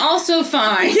said. I am also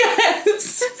fine.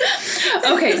 Yes.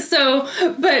 Okay, so,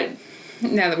 but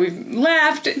now that we've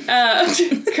laughed,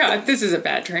 God, this is a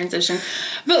bad transition.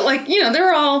 But, like, you know,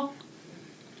 they're all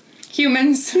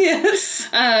humans. Yes.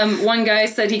 One guy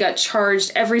said he got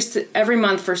charged every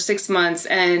month for 6 months,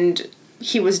 and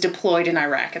he was deployed in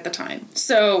Iraq at the time.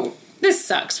 So this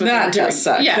sucks. That does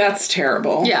suck. Yeah. That's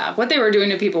terrible. Yeah, what they were doing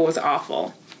to people was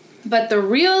awful. But the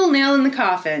real nail in the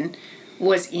coffin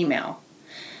was email.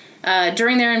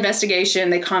 During their investigation,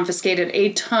 they confiscated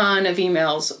a ton of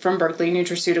emails from Berkeley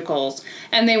Nutraceuticals,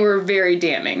 and they were very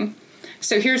damning.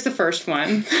 So here's the first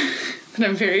one that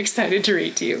I'm very excited to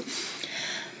read to you.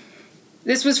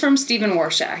 This was from Stephen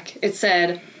Warshak. It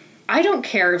said, I don't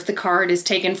care if the card is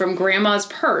taken from Grandma's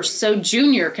purse so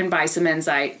Junior can buy some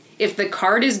Enzyte. If the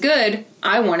card is good,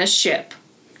 I want to ship.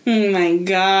 Oh my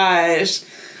gosh.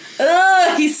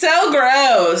 Ugh, he's so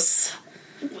gross.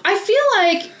 I feel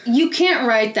like you can't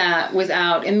write that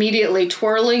without immediately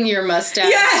twirling your mustache.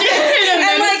 Yeah.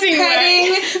 And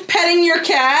like petting your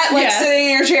cat, like sitting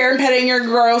in your chair and petting your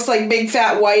gross, like big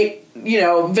fat white, you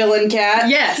know, villain cat.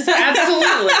 Yes,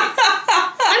 absolutely.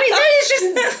 I mean,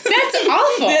 that's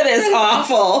awful. It is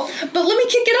awful. But let me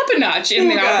kick it up a notch in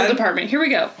the awful department. Here we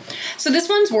go. So this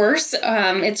one's worse.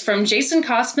 It's from Jason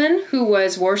Kosman, who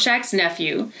was Warshak's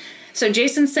nephew. So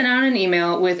Jason sent out an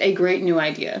email with a great new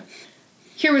idea.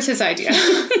 Here was his idea.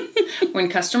 When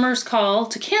customers call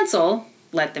to cancel,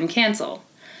 let them cancel.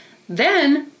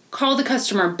 Then call the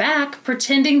customer back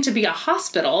pretending to be a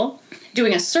hospital,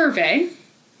 doing a survey,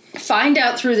 find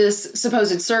out through this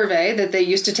supposed survey that they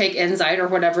used to take Enzyte or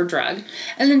whatever drug,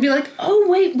 and then be like, oh,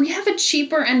 wait, we have a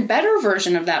cheaper and better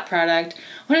version of that product.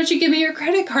 Why don't you give me your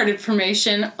credit card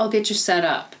information? I'll get you set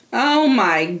up. Oh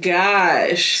my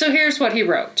gosh. So here's what he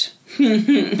wrote.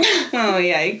 Oh,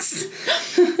 yikes.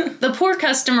 The poor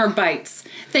customer bites,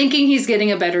 thinking he's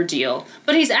getting a better deal,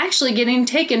 but he's actually getting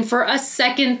taken for a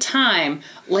second time.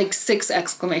 Like 6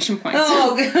 exclamation points.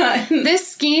 Oh, God. This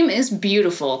scheme is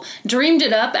beautiful. Dreamed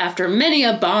it up after many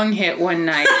a bong hit one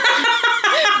night.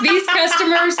 These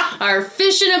customers are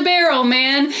fish in a barrel,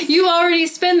 man. You already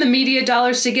spend the media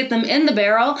dollars to get them in the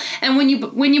barrel, and when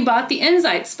you bought the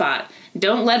Insight spot,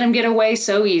 don't let them get away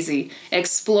so easy.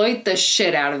 Exploit the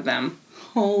shit out of them.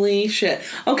 Holy shit.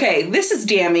 Okay, this is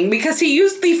damning because he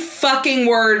used the fucking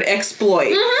word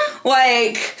exploit. Mm-hmm.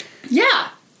 Like, yeah.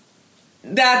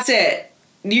 That's it.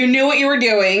 You knew what you were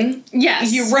doing.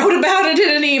 Yes. You wrote about it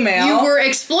in an email. You were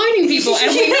exploiting people, and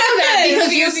we know that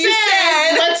because you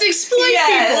said, let's exploit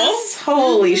people.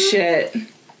 Holy shit.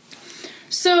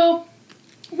 So,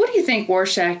 what do you think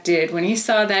Rorschach did when he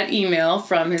saw that email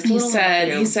from his little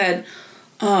nephew? He said,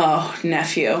 oh,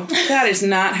 nephew, that is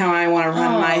not how I want to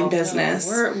run my business.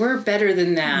 No, we're better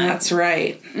than that. That's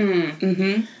right.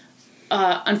 Mm-hmm.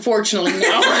 Unfortunately,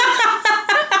 no.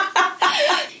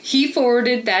 He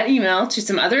forwarded that email to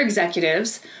some other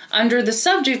executives under the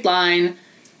subject line,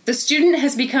 "The student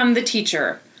has become the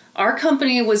teacher. Our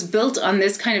company was built on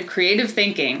this kind of creative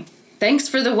thinking. Thanks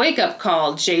for the wake-up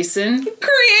call, Jason."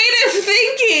 Creative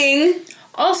thinking!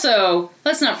 Also,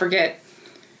 let's not forget,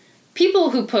 people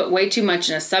who put way too much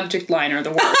in a subject line are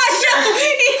the worst.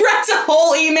 He writes a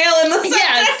whole email in the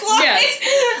subject line. Yes.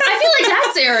 I feel like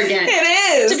that's arrogant. It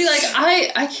is. To be like,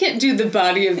 I can't do the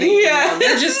body of the email.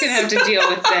 We're just going to have to deal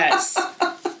with this.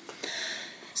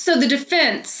 So the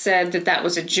defense said that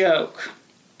was a joke.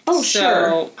 Oh,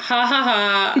 sure. Ha ha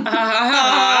ha, ha ha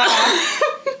ha.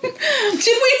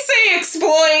 Did we say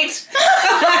exploit?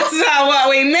 That's not what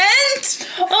we meant.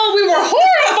 Oh, we were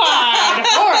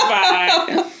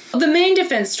horrified. The main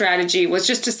defense strategy was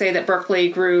just to say that Berkeley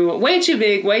grew way too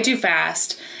big, way too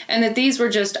fast, and that these were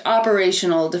just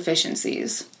operational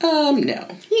deficiencies. No.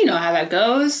 You know how that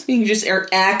goes. You just are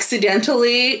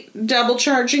accidentally double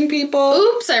charging people.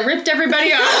 Oops, I ripped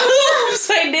everybody off. Oops,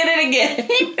 I did it again.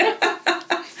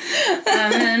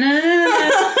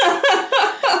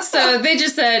 So they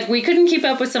just said, we couldn't keep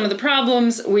up with some of the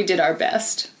problems. We did our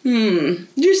best.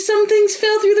 Just some things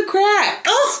fell through the cracks.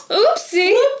 Oh,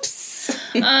 oopsie. Oops.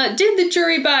 Did the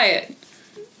jury buy it?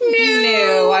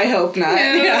 No, I hope not.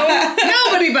 No,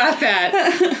 nobody bought that.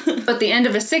 But at the end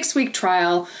of a 6-week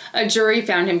trial, a jury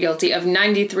found him guilty of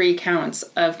 93 counts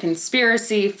of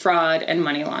conspiracy, fraud, and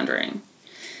money laundering.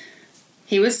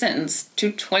 He was sentenced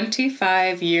to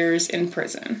 25 years in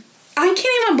prison. I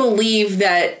can't even believe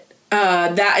that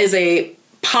that is a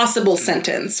possible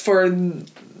sentence for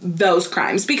those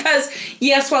crimes. Because,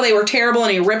 yes, while they were terrible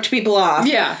and he ripped people off,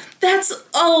 yeah, that's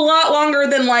a lot longer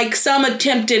than, like, some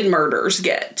attempted murders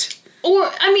get.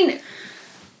 Or, I mean,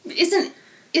 isn't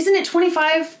it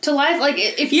 25 to life? Like,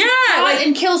 if you fight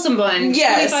and kill someone,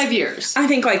 25 years. I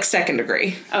think, like, second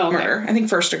degree murder. I think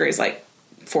first degree is, like,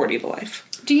 40 to life.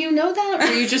 Do you know that, or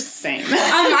are you just saying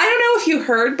that? I don't know if you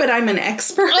heard, but I'm an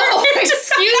expert. Oh,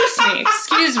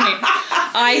 excuse me.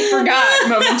 I forgot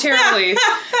momentarily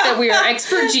that we are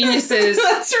expert geniuses.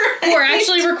 That's right. Who are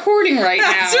actually recording right now.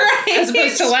 That's right. As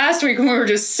opposed to last week when we were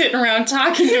just sitting around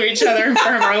talking to each other in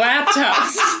front of our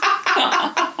laptops.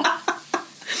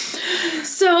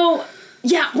 So,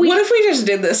 yeah. What if we just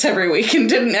did this every week and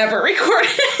didn't ever record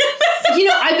it? You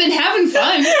know, I've been having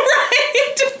fun.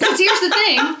 Right. Because here's the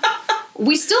thing.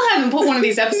 We still haven't put one of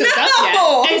these episodes up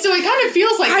yet. And so it kind of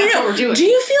feels like that's what we're doing. Do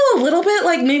you feel a little bit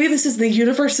like maybe this is the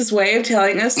universe's way of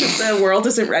telling us that the world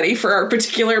isn't ready for our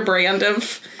particular brand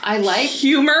of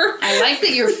humor? I like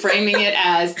that you're framing it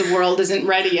as the world isn't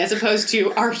ready as opposed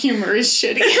to our humor is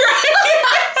shitty.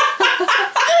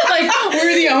 Like,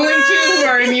 we're the only two who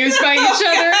are amused by each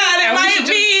other. God, and we should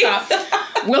just stop.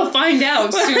 We'll find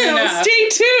out soon enough. Stay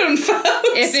tuned, folks.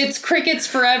 If it's crickets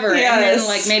forever, and then,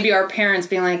 like, maybe our parents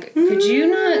being like, could you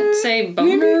not say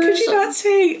boner? Maybe could you not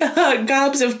say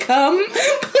gobs of cum,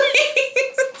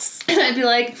 please? And I'd be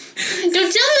like, don't tell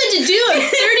me what to do. I'm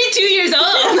 32 years old.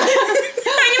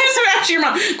 I can just imagine your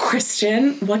mom.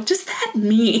 Kristen, what does that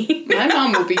mean? My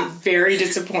mom will be very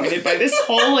disappointed by this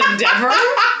whole endeavor.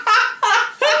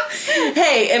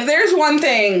 Hey, if there's one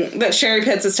thing that Sherry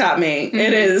Pitts has taught me,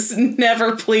 it is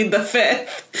never plead the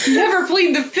fifth. Never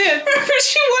plead the fifth. Remember,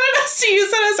 she wanted us to use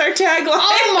that as our tagline.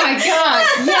 Oh my god.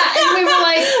 Yeah, and we were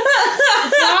like,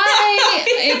 why?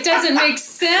 It doesn't make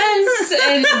sense.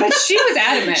 But she was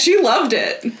adamant. She loved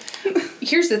it.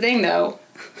 Here's the thing, though.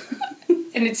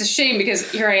 And it's a shame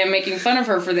because here I am making fun of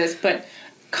her for this, but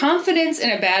confidence in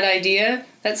a bad idea,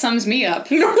 that sums me up.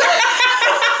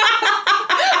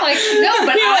 Like, no,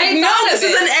 but this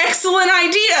is an excellent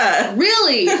idea. Really?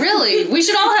 Really. We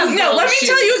should all have No, gold let me shoes.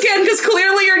 tell you again, because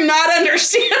clearly you're not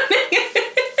understanding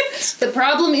it. The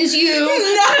problem is you.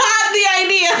 Not the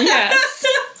idea. Yes.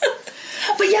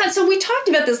 But yeah, so we talked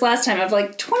about this last time of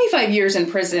like 25 years in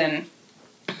prison.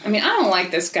 I mean, I don't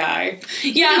like this guy.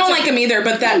 Yeah, I don't like him either,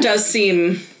 but that does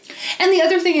seem... And the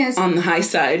other thing is... on the high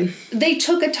side. They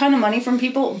took a ton of money from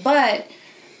people, but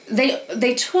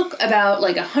they took about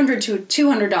like $100 to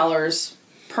 $200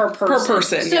 per person. Per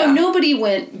person, So yeah. nobody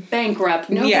went bankrupt.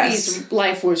 Nobody's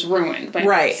life was ruined. But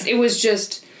Right. it was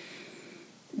just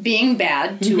being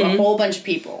bad to a whole bunch of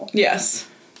people. Yes.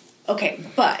 Okay,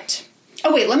 but...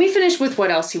 Oh, wait, let me finish with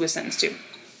what else he was sentenced to.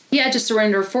 He had to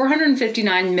surrender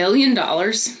 $459 million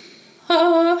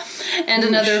and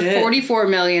another $44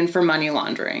 million for money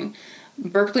laundering.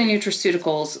 Berkeley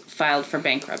Nutraceuticals filed for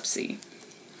bankruptcy.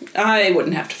 I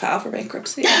wouldn't have to file for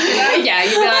bankruptcy. Yeah, you'd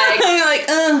be like...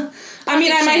 I'm like, I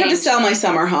mean, I might have to sell my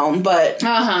summer home, but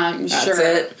that's sure.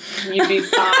 it. You'd be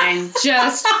fine.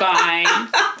 Just fine.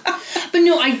 But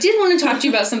no, I did want to talk to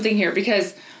you about something here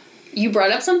because you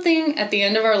brought up something at the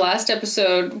end of our last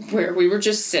episode where we were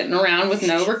just sitting around with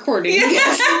no recording.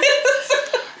 Yes.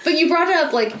 But you brought it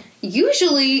up, like,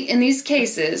 usually in these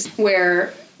cases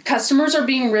where customers are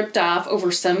being ripped off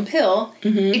over some pill,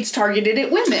 it's targeted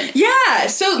at women. Yeah,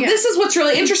 so this is what's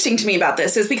really interesting to me about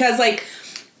this, is because, like,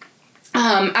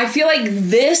 I feel like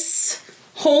this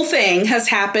whole thing has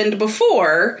happened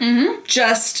before.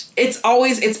 Just,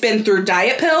 it's been through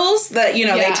diet pills that, you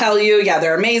know, they tell you,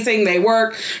 they're amazing, they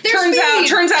work. Turns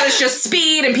out it's just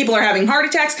speed and people are having heart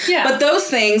attacks. Yeah. But those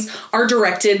things are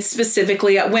directed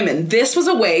specifically at women. This was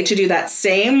a way to do that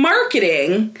same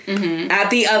marketing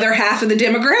at the other half of the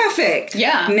demographic.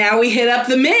 Yeah. Now we hit up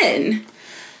the men.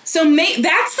 So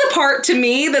that's the part to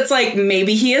me that's like,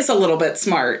 maybe he is a little bit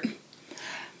smart.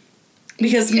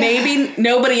 Because maybe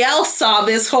nobody else saw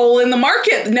this hole in the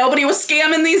market. Nobody was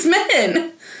scamming these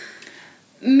men.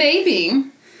 Maybe.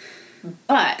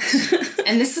 But,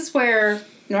 and this is where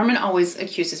Norman always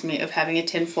accuses me of having a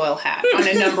tinfoil hat on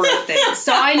a number of things.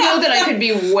 So I know that I could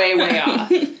be way, way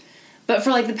off. But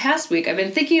for like the past week, I've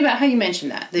been thinking about how you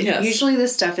mentioned that usually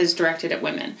this stuff is directed at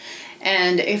women.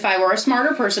 And if I were a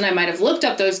smarter person, I might have looked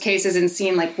up those cases and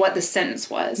seen like what the sentence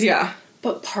was. Yeah.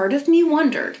 But part of me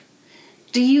wondered,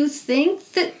 do you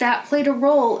think that played a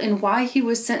role in why he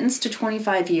was sentenced to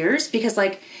 25 years? Because,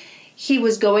 like, he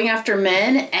was going after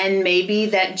men, and maybe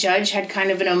that judge had kind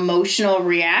of an emotional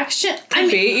reaction?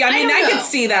 I could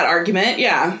see that argument,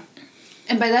 yeah.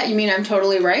 And by that, you mean I'm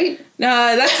totally right?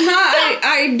 No, that's not...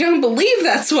 I don't believe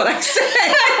that's what I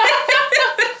said.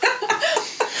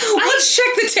 Let's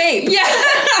check the tape. Yeah.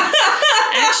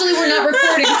 Actually, we're not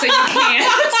recording, so you can't.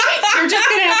 You're just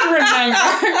going to have to remember.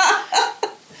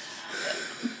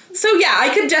 So yeah, I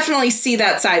could definitely see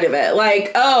that side of it.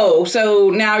 Like, oh, so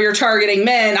now you're targeting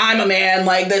men. I'm a man.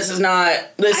 Like, this isn't going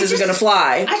to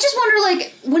fly. I just wonder,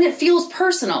 like, when it feels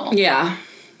personal. Yeah.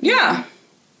 Yeah.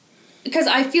 Because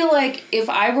I feel like if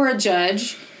I were a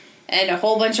judge and a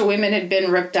whole bunch of women had been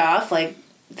ripped off, like,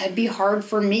 that'd be hard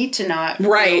for me to not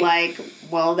feel like,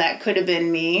 well, that could have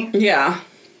been me. Yeah.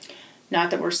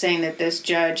 Not that we're saying that this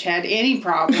judge had any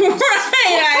problems.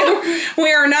 Right.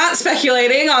 We are not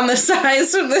speculating on the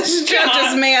size of this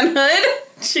judge's manhood.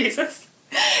 Jesus.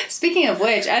 Speaking of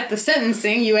which, at the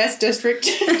sentencing, U.S. District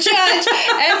Judge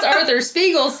S. Arthur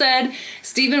Spiegel said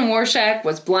Stephen Warshak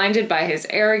was blinded by his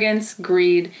arrogance,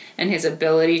 greed, and his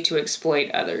ability to exploit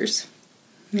others.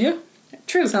 Yeah.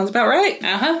 True. Sounds about right.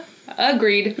 Uh-huh.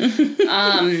 Agreed.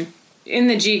 In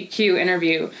the GQ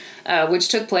interview, which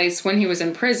took place when he was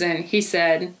in prison, he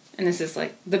said, and this is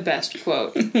like the best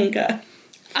quote. Okay.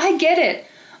 I get it.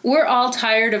 We're all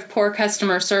tired of poor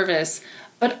customer service,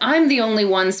 but I'm the only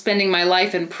one spending my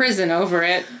life in prison over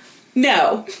it.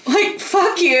 No. Like,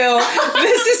 fuck you.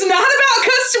 This is not about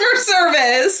customer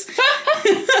service.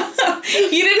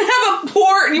 You didn't have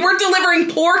you weren't delivering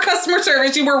poor customer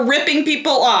service. You were ripping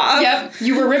people off. Yep.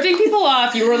 You were ripping people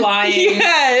off. You were lying.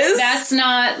 Yes. That's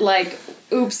not like,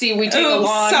 oopsie, we take a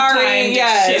long time.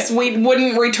 Yes. We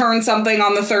wouldn't return something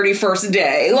on the 31st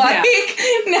day. Like,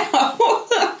 no.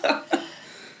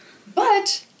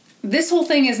 But this whole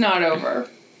thing is not over.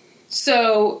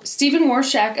 So, Stephen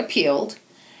Warshak appealed.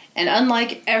 And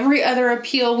unlike every other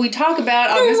appeal we talk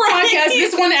about on this podcast,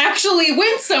 this one actually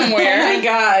went somewhere. Oh my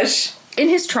gosh. In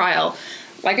his trial,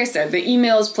 like I said, the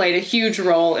emails played a huge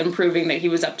role in proving that he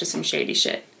was up to some shady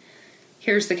shit.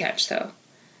 Here's the catch, though.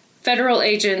 Federal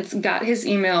agents got his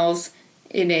emails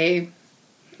in a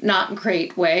not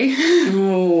great way.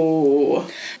 Oh.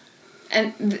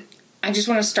 And I just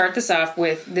want to start this off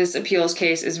with this appeals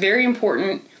case is very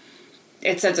important.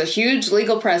 It sets a huge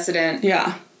legal precedent.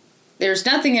 Yeah. There's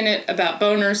nothing in it about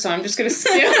boners, so I'm just going to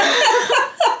skip.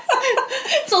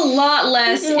 It's a lot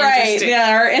less interesting.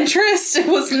 Yeah, our interest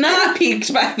was not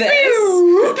piqued by this.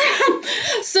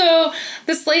 So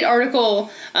the Slate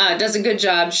article does a good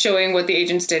job showing what the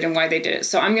agents did and why they did it.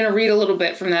 So I'm going to read a little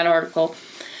bit from that article.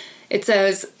 It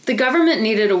says, the government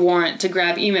needed a warrant to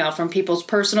grab email from people's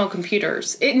personal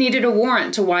computers. It needed a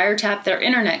warrant to wiretap their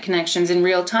internet connections in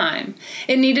real time.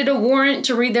 It needed a warrant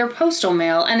to read their postal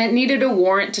mail, and it needed a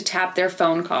warrant to tap their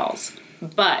phone calls.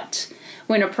 But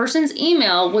when a person's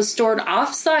email was stored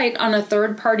off-site on a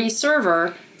third-party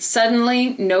server,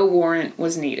 suddenly no warrant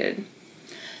was needed.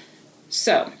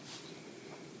 So,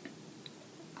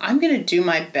 I'm going to do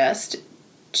my best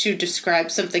to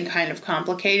describe something kind of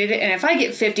complicated, and if I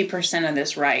get 50% of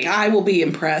this right, I will be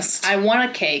impressed. I want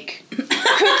a cake. Cookie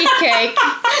cake.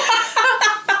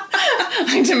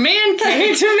 I demand cake.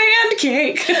 I demand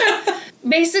cake.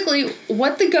 Basically,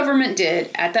 what the government did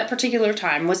at that particular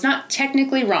time was not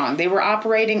technically wrong. They were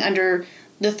operating under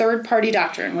the third-party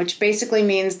doctrine, which basically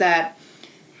means that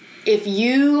if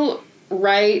you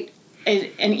write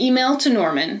an email to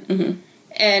Norman,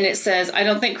 and it says, I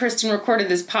don't think Kristen recorded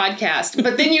this podcast,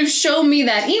 but then you show me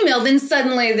that email, then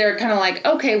suddenly they're kind of like,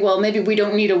 okay, well, maybe we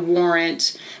don't need a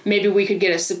warrant. Maybe we could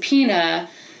get a subpoena.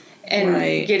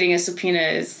 And getting a subpoena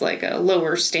is like a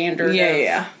lower standard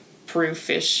of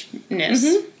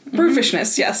proofishness.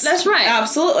 Proofishness, yes. That's right.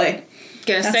 Absolutely.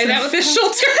 Gonna say that with official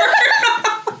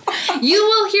term. You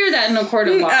will hear that in a court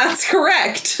of law. That's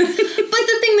correct. But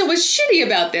the thing that was shitty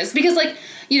about this, because like,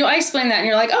 I explained that and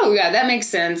you're like, oh yeah, that makes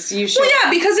sense. You should. Well,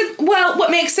 yeah, because what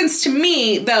makes sense to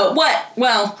me, though,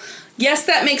 yes,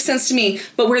 that makes sense to me,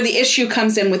 but where the issue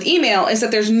comes in with email is that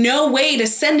there's no way to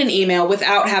send an email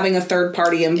without having a third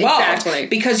party involved. Exactly.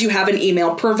 Because you have an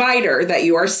email provider that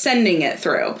you are sending it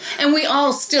through. And we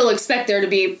all still expect there to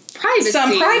be privacy.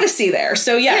 Some privacy there.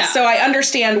 So, yes, so I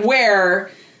understand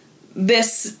where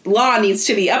this law needs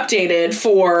to be updated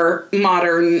for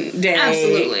modern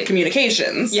day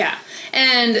communications. Yeah.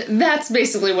 And that's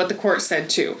basically what the court said,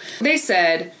 too. They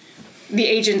said the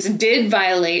agents did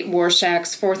violate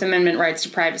Warshak's Fourth Amendment rights to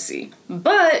privacy.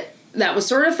 But that was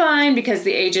sort of fine because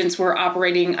the agents were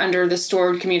operating under the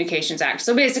Stored Communications Act.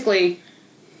 So basically,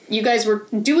 you guys were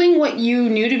doing what you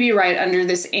knew to be right under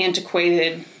this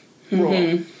antiquated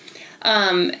rule.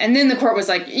 And then the court was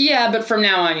like, yeah, but from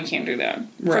now on you can't do that.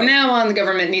 Right. From now on, the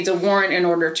government needs a warrant in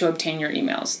order to obtain your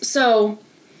emails. So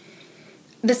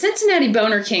the Cincinnati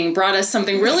Boner King brought us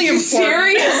something really important.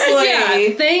 Seriously?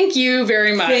 Yeah, thank you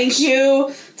very much. Thank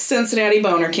you, Cincinnati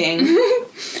Boner King.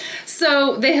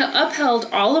 So they upheld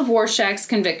all of Warshak's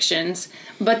convictions,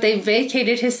 but they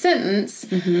vacated his sentence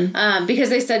because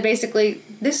they said basically,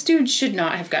 this dude should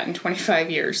not have gotten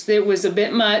 25 years. It was a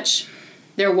bit much.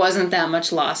 There wasn't that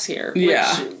much loss here.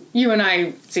 Yeah. Which you and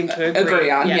I seem to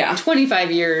agree on, yeah. 25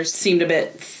 years. Seemed a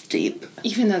bit steep.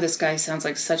 Even though this guy sounds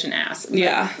like such an ass.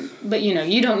 Yeah. But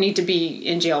you don't need to be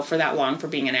in jail for that long for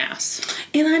being an ass.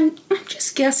 And I'm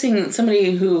just guessing that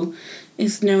somebody who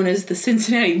is known as the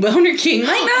Cincinnati Boner King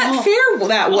might not fare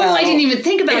that well. Oh, I didn't even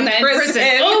think about that in prison.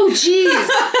 Oh, jeez.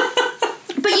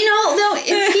 But though,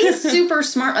 if he's super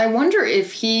smart, I wonder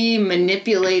if he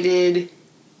manipulated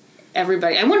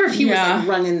everybody. I wonder if he was like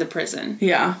running the prison.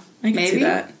 Yeah, I can see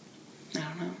that. I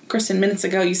don't know. Kristen, minutes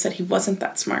ago you said he wasn't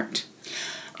that smart.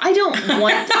 I don't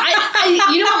want... I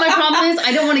you know what my problem is?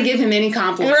 I don't want to give him any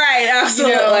compliments. Right,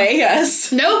 absolutely,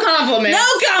 yes. No compliments. No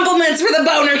compliments for the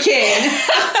Boner King.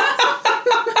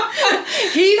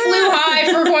 He flew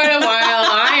high for quite a while.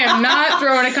 I am not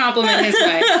throwing a compliment his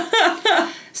way.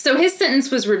 So his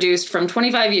sentence was reduced from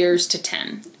 25 years to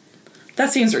 10. That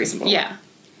seems reasonable. Yeah.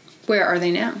 Where are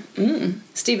they now?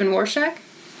 Stephen Warshak,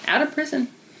 out of prison.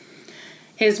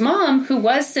 His mom, who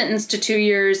was sentenced to 2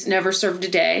 years, never served a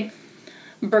day.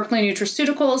 Berkeley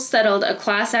Nutraceuticals settled a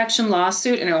class action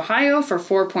lawsuit in Ohio for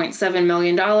 $4.7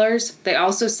 million. They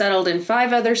also settled in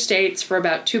 5 other states for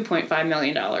about $2.5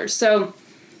 million. So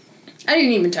I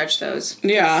didn't even touch those.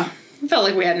 Yeah. I felt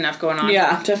like we had enough going on.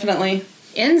 Yeah, definitely.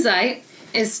 Enzyte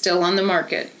is still on the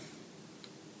market.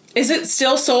 Is it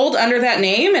still sold under that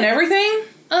name and everything?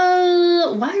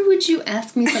 Why would you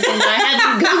ask me something that I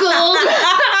haven't Googled?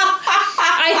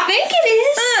 I think it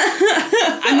is.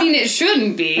 I mean, it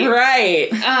shouldn't be. Right.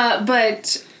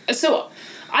 But, so,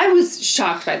 I was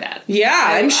shocked by that. Yeah,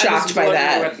 I'm shocked by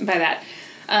that.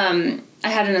 I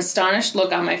had an astonished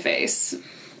look on my face.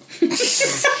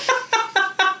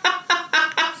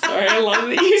 Sorry, I love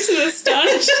the use of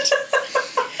astonished.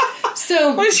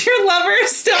 So, was your lover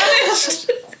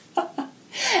astonished?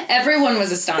 Everyone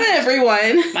was astonished.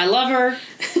 Everyone. My lover.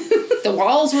 The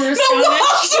walls were astonished. The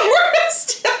walls were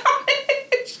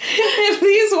astonished. If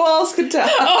these these walls could talk.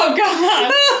 Oh,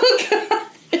 God. Oh, God.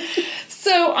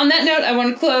 So, on that note, I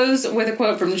want to close with a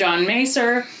quote from John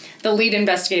Macer, the lead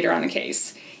investigator on the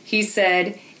case. He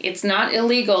said, "It's not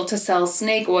illegal to sell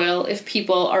snake oil if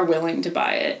people are willing to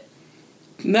buy it."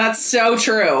 That's so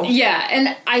true. Yeah,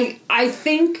 and I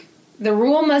think the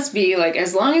rule must be, like,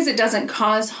 as long as it doesn't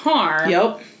cause harm,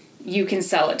 Yep. you can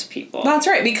sell it to people. That's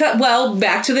right. Because, well,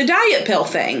 back to the diet pill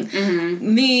thing.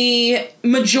 Mm-hmm. The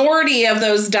majority of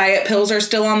those diet pills are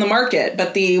still on the market,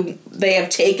 but they have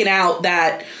taken out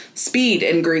that speed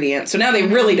ingredient, so now they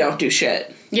really don't do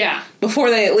shit. Yeah.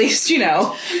 Before they at least,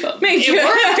 made you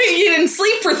didn't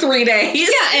sleep for 3 days.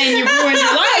 Yeah, and you ruined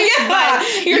your life. Yeah.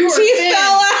 Your teeth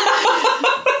fell out.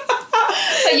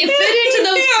 But you fit into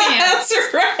those pants.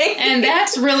 That's right. And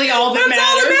that's really all that matters. That's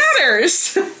all that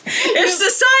matters. If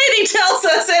society tells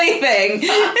us anything,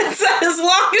 it's that as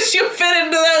long as you fit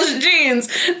into those jeans,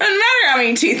 doesn't matter how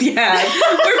many teeth you have,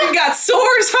 or if you got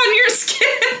sores on your skin.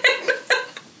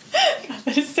 God,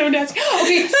 that is so nasty.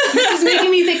 Okay, this is making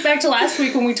me think back to last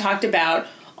week when we talked about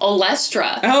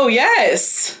Olestra. Oh,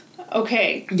 yes.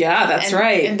 Okay. Yeah, that's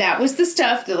right. And that was the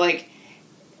stuff that, like,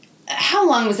 how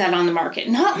long was that on the market?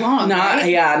 Not long, right?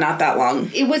 Yeah, not that long.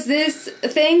 It was this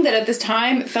thing that at this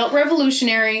time felt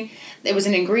revolutionary. It was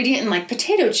an ingredient in, like,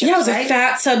 potato chips, Yeah, it was right? a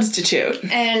fat substitute.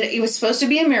 And it was supposed to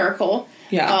be a miracle.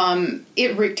 Yeah.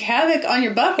 It wreaked havoc on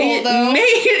your butthole, though.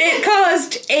 It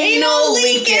caused anal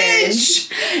leakage.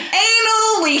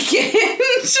 Anal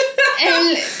leakage.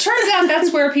 And it turns out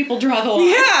that's where people draw the line.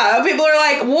 Yeah, people are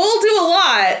like, we'll do a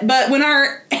lot, but when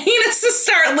our anuses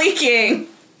start leaking,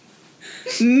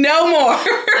 no more.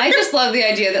 I just love the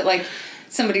idea that, like,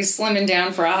 somebody's slimming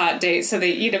down for a hot date, so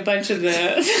they eat a bunch of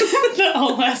the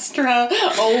Olestra,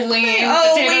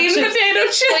 Olean potato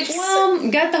chips. Like, well,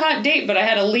 got the hot date, but I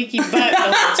had a leaky butt the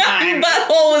whole time. Your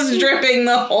butthole was dripping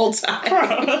the whole time.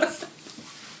 Gross.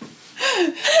 You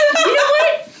know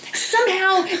what?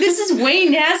 Somehow, this is way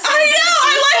nasty. I know!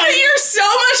 I like that you're so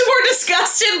much more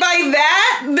disgusted by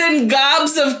that than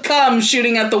gobs of cum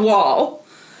shooting at the wall.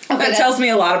 Okay, that tells me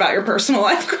a lot about your personal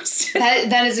life, Kristen.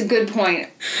 That is a good point.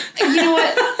 You know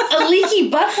what? A leaky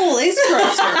butthole is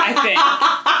grosser, I think.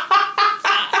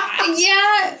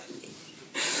 Yeah.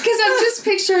 Because I'm just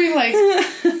picturing, like,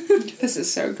 this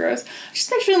is so gross. I'm just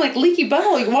picturing, like, leaky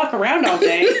butthole, you walk around all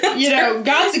day.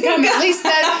 Gobs of cum, at least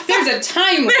there's a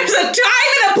time limit. There's a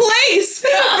time and a place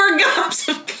for gobs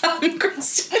of cum,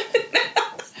 Kristen.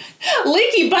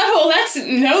 Leaky butthole, there's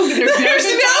no good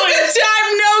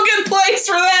time, no good place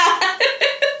for that.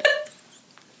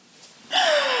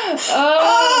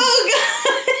 Oh,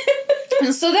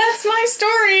 God. So that's my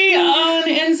story on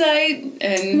Insight.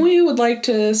 And we would like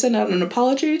to send out an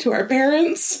apology to our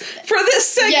parents for this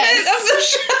segment of the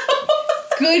show.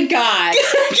 Good God.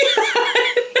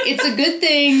 It's a good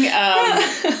thing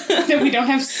that we don't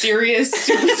have super serious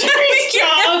jobs.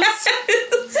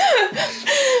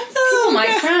 People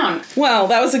might frown. Well,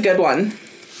 that was a good one.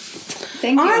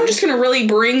 Thank you. I'm just going to really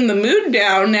bring the mood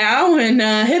down now and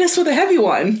hit us with a heavy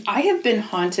one. I have been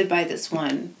haunted by this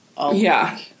one all week.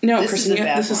 No, Kristen,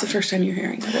 this is the first time you're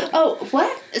hearing of it. Oh,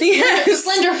 what? Yes.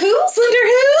 Slender Who? Slender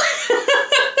Who?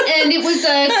 And it was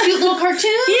a cute little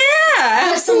cartoon?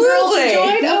 Yeah, absolutely.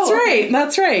 That's right.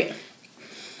 That's right.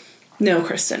 No,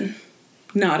 Kristen.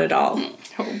 Not at all.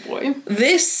 Oh, boy.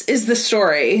 This is the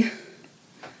story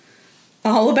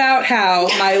all about how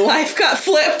my life got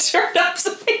flipped, turned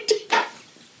upside down.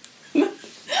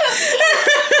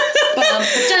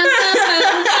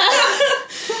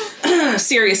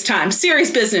 Serious time.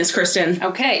 Serious business, Kristen.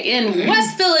 Okay, in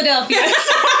West Philadelphia.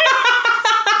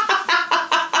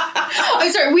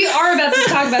 I'm sorry, we are about to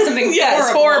talk about something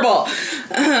horrible.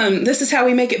 This is how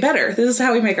we make it better. This is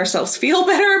how we make ourselves feel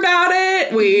better about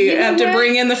it. We have to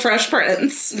bring in the Fresh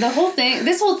Prince. This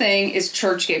whole thing is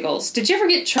church giggles. Did you ever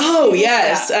get church giggles? Oh,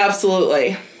 yes,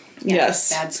 absolutely. Yeah,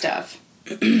 yes. Bad stuff.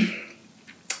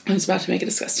 I was about to make a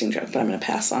disgusting joke, but I'm going to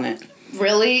pass on it.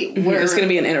 Really? It's going to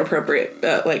be an inappropriate,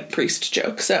 priest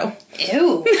joke, so.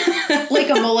 Ew. Like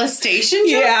a molestation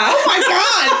joke? Yeah. Oh, my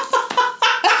God.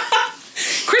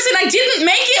 Kristen, I didn't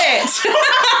make it!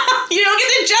 You don't get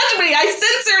to judge me. I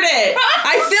censored it.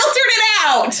 I filtered it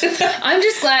out. I'm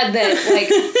just glad that, like,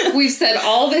 we've said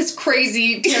all this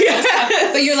crazy terrible stuff,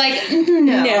 but you're like,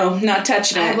 no. No, not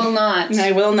touching it. I will not.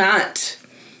 I will not.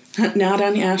 Not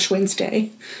on Ash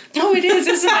Wednesday. Oh, it is,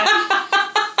 isn't it?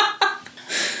 I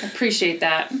appreciate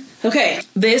that. Okay,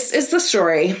 this is the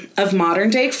story of modern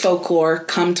day folklore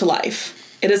come to life.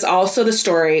 It is also the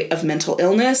story of mental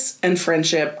illness and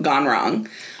friendship gone wrong.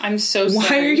 I'm so sorry.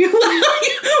 Why are you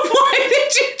laughing? Why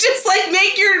did you just,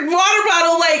 make your water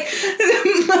bottle,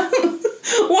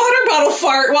 water bottle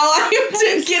fart while I'm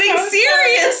getting so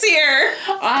serious here.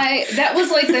 That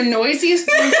was like the noisiest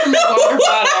drink from the water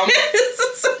bottle.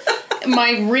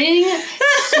 My ring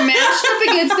smashed up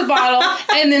against the bottle,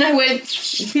 and then I went...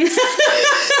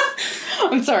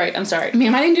 I'm sorry.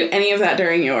 Ma'am, I didn't do any of that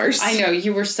during yours. I know,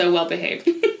 you were so well behaved.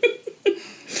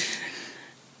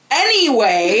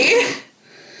 Anyway,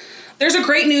 there's a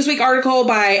great Newsweek article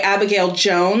by Abigail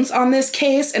Jones on this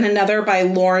case and another by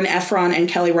Lauren Efron and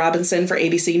Kelly Robinson for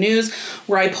ABC News,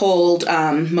 where I pulled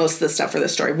most of the stuff for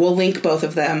this story. We'll link both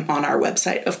of them on our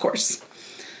website, of course.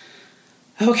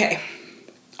 Okay.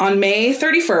 On May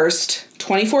 31st,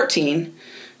 2014,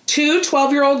 two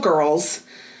 12-year-old girls,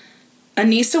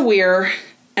 Anissa Weir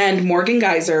and Morgan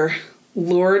Geyser,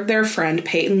 lured their friend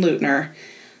Peyton Leutner,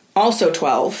 also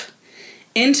 12,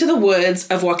 into the woods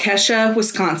of Waukesha,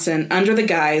 Wisconsin, under the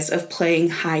guise of playing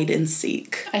hide and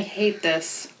seek. I hate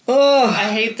this. Ugh.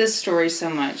 I hate this story so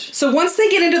much. So once they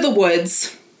get into the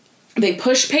woods, they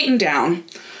push Peyton down,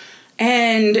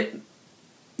 and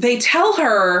they tell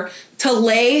her to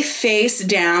lay face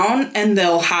down, and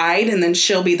they'll hide, and then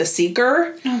she'll be the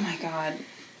seeker. Oh my God.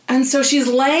 And so she's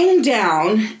laying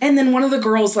down, and then one of the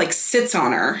girls, sits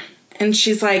on her. And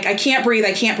she's like, I can't breathe.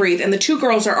 And the two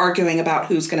girls are arguing about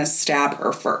who's going to stab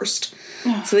her first.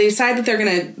 So they decide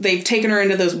that they've taken her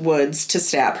into those woods to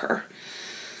stab her.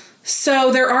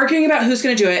 So they're arguing about who's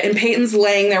going to do it. And Peyton's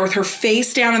laying there with her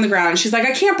face down on the ground. She's like,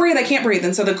 I can't breathe.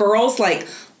 And so the girls,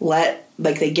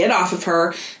 they get off of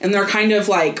her. And they're kind of,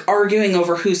 arguing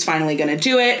over who's finally going to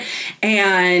do it.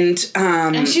 And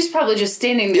she's probably just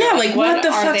standing there. Yeah, what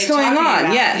the fuck's going on?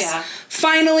 About? Yes. Yeah.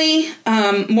 Finally,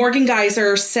 Morgan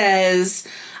Geyser says,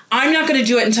 I'm not going to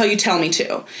do it until you tell me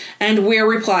to. And Weir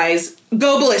replies,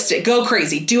 go ballistic, go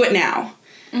crazy, do it now.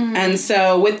 Mm-hmm. And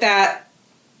so with that,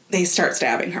 they start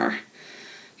stabbing her.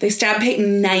 They stab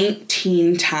Peyton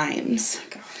 19 times. Oh,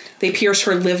 God. They pierce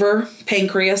her liver,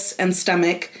 pancreas, and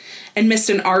stomach, and missed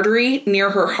an artery near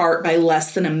her heart by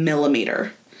less than 1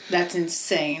 millimeter. That's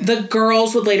insane. The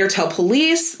girls would later tell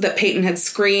police that Peyton had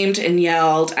screamed and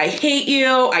yelled, I hate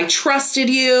you, I trusted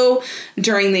you,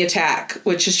 during the attack,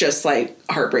 which is just,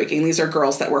 heartbreaking. These are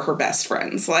girls that were her best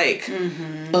friends.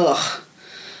 Ugh.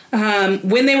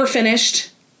 When they were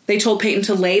finished, they told Peyton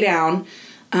to lay down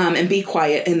and be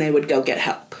quiet, and they would go get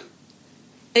help.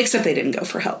 Except they didn't go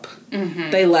for help.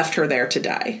 Mm-hmm. They left her there to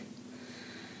die.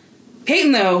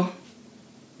 Peyton, though,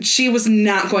 she was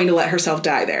not going to let herself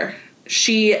die there.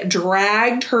 She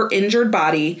dragged her injured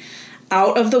body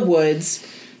out of the woods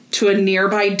to a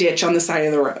nearby ditch on the side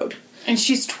of the road. And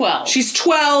she's 12. She's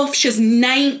 12. She has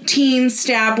 19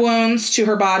 stab wounds to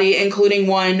her body, including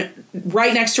one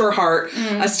right next to her heart,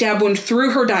 a stab wound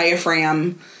through her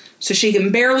diaphragm, so she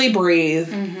can barely breathe.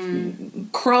 Mm-hmm.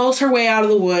 Crawls her way out of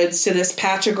the woods to this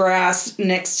patch of grass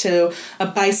next to a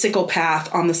bicycle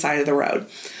path on the side of the road.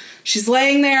 She's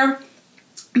laying there.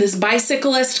 This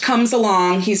bicyclist comes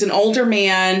along. He's an older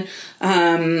man.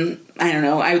 I don't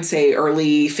know. I would say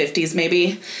early 50s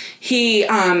maybe. He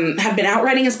had been out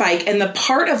riding his bike, and the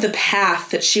part of the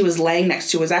path that she was laying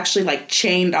next to was actually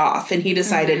chained off. And he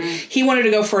decided he wanted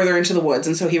to go further into the woods,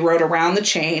 and so he rode around the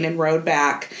chain and rode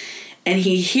back. And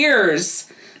he hears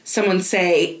someone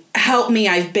say, "Help me!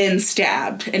 I've been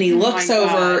stabbed." And he looks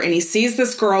over and he sees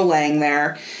this girl laying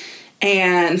there,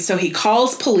 and so he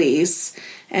calls police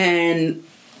and.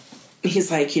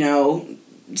 He's like,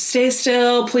 stay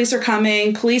still. Police are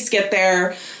coming. Police get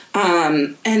there.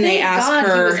 And they ask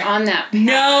her. He was on that path.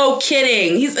 No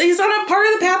kidding. He's on a part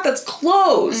of the path that's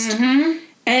closed. Mm-hmm.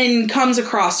 And comes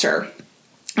across her.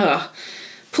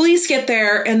 Police get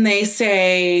there and they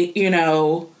say,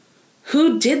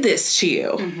 who did this to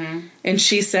you? Mm-hmm. And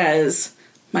she says,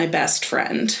 my best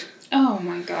friend. Oh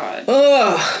my God.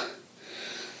 Ugh.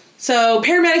 So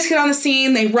paramedics get on the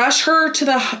scene. They rush her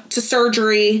to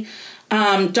surgery.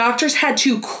 Doctors had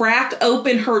to crack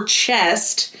open her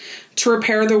chest to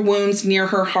repair the wounds near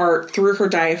her heart, through her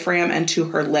diaphragm, and to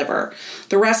her liver.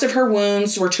 The rest of her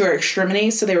wounds were to her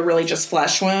extremities, so they were really just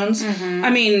flesh wounds. Mm-hmm. I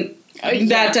mean,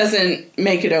 that doesn't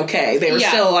make it okay. They were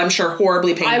still, I'm sure,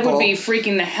 horribly painful. I would be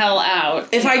freaking the hell out.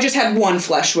 If I just had one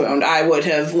flesh wound, I would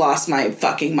have lost my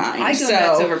fucking mind. I go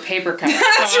nuts over paper cuts.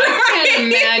 That's right. I can't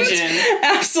imagine.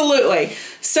 Absolutely.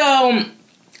 So...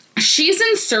 she's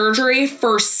in surgery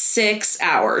for 6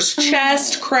 hours.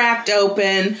 Chest cracked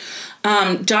open.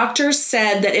 Doctors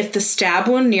said that if the stab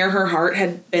wound near her heart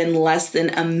had been less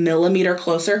than 1 millimeter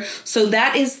closer, so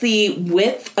that is the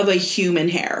width of a human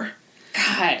hair.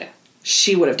 God.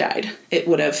 She would have died. It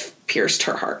would have pierced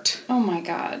her heart. Oh my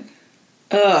God.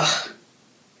 Ugh.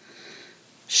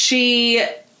 She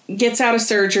gets out of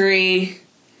surgery.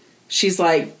 She's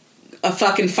like, a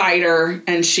fucking fighter,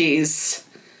 and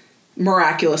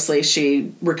miraculously,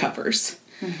 she recovers.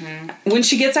 Mm-hmm. When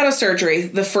she gets out of surgery,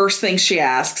 the first thing she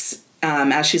asks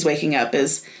as she's waking up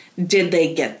is, did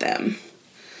they get them?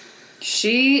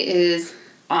 She is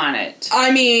on it.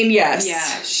 I mean, yes.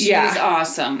 Yeah, she's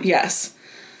awesome. Yes.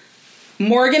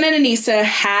 Morgan and Anissa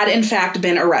had, in fact,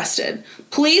 been arrested.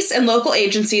 Police and local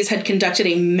agencies had conducted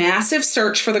a massive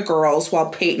search for the girls while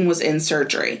Peyton was in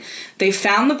surgery. They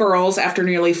found the girls after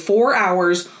nearly 4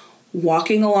 hours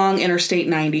walking along Interstate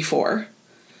 94.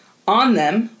 On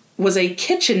them was a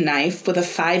kitchen knife with a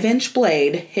 5-inch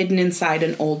blade hidden inside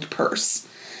an old purse.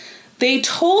 They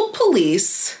told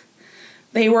police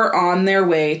they were on their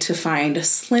way to find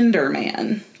Slender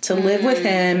Man to live with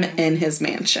him in his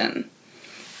mansion.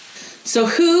 So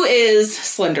who is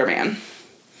Slender Man?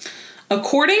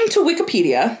 According to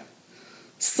Wikipedia,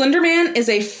 Slender Man is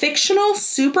a fictional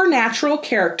supernatural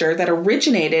character that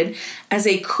originated as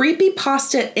a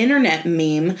creepypasta internet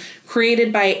meme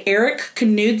created by Eric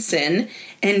Knudsen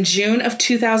in June of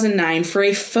 2009 for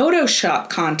a Photoshop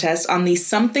contest on the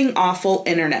Something Awful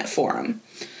internet forum.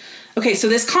 Okay, so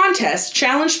this contest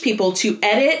challenged people to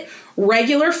edit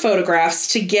regular photographs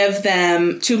to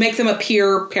make them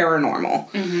appear paranormal.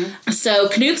 Mm-hmm. So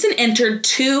Knudsen entered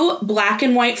 2 black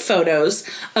and white photos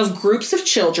of groups of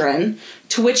children,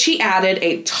 to which he added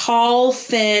a tall,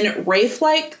 thin,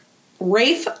 wraith-like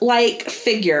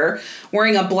figure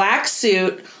wearing a black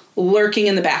suit lurking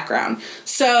in the background.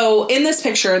 So in this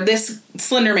picture, this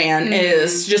Slender Man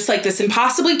is just like this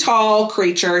impossibly tall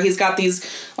creature. He's got these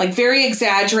like very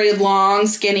exaggerated, long,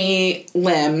 skinny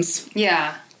limbs.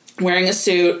 Yeah. Wearing a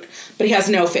suit, but he has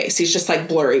no face. He's just like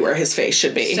blurry where his face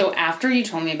should be. So after you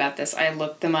told me about this, I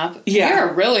looked them up. Yeah. They're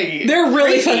really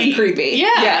creepy. Fucking creepy. Yeah.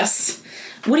 Yes.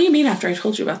 What do you mean after I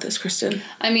told you about this, Kristen?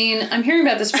 I mean, I'm hearing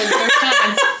about this for the first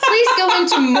time. Please go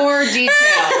into more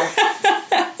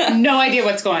detail. No idea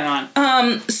what's going on.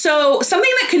 So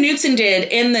something that Knudsen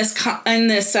did in this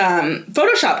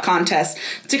Photoshop contest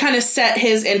to kind of set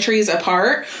his entries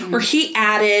apart, where he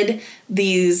added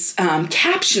these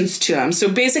captions to them. So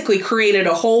basically created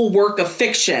a whole work of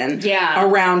fiction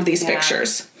around these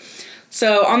pictures.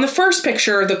 So on the first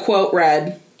picture, the quote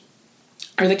read,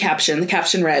 or the caption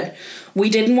read, "We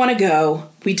didn't want to go,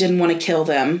 we didn't want to kill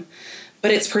them,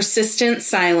 but its persistent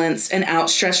silence and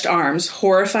outstretched arms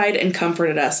horrified and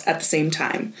comforted us at the same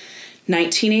time.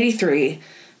 1983,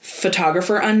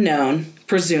 photographer unknown,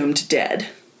 presumed dead."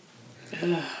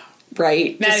 Ugh.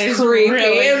 Right? That Just is creepy.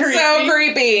 Really it's creepy. So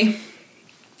creepy.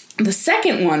 The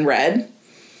second one read,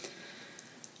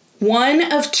 "One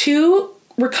of 2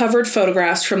 recovered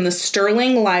photographs from the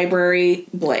Sterling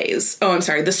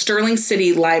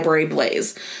City Library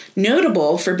blaze,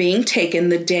 notable for being taken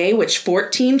the day which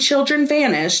 14 children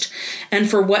vanished and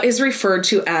for what is referred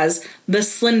to as the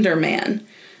Slender Man.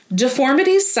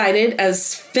 Deformities cited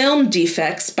as film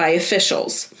defects by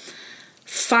officials.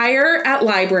 Fire at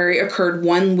library occurred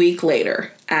 1 week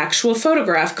later. Actual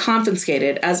photograph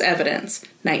confiscated as evidence.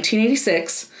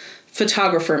 1986.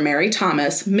 Photographer Mary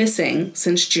Thomas missing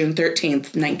since June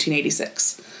 13th,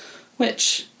 1986.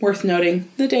 Which, worth noting,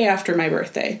 the day after my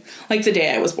birthday. Like the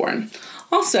day I was born.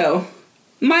 Also,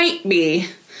 might be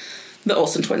the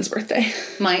Olsen twins' birthday.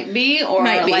 Might be, or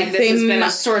might be. Like this has been a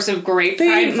source of great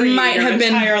pride for you might your have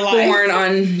been entire life. Born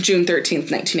on June 13th,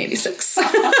 1986.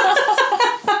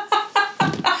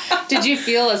 Did you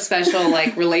feel a special,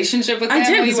 like, relationship with them? I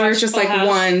did, because we were just, like, House?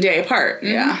 1 day apart.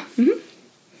 Mm-hmm. Yeah. Mm-hmm.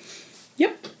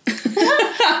 Yep.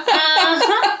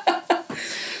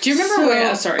 Do you remember when...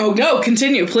 Oh, sorry. Oh, no,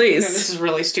 continue, please. No, this is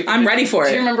really stupid. I'm ready for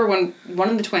it. Do you remember when one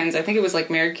of the twins, I think it was, like,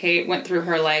 Mary-Kate, went through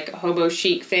her, like, hobo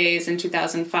chic phase in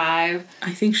 2005?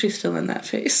 I think she's still in that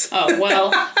phase. Oh,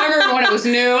 well, I remember when it was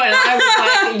new, and I was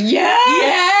like, yes!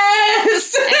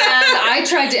 Yes! And I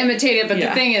tried to imitate it, but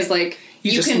the thing is, like...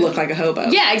 You just look like a hobo.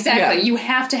 Yeah, exactly. Yeah. You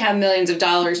have to have millions of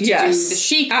dollars to do the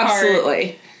chic part.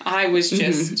 Absolutely. I was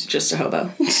just... Just a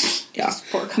hobo. Yeah.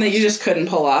 Poor that you just couldn't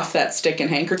pull off that stick and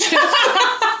handkerchief. That's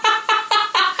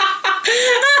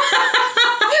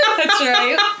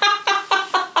right.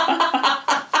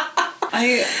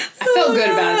 I felt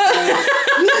good about it, though.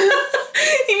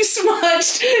 You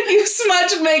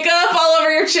smudged makeup all over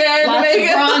your chin. Lots of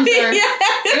bronzer. Yes.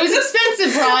 It was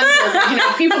expensive bronzer,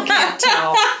 but, people can't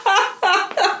tell.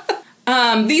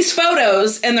 These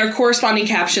photos and their corresponding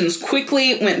captions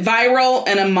quickly went viral,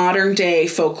 and a modern-day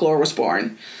folklore was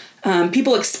born.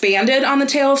 People expanded on the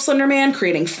tale of Slender Man,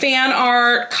 creating fan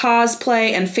art,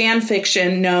 cosplay, and fan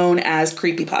fiction known as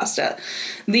creepypasta.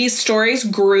 These stories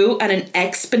grew at an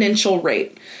exponential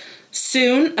rate.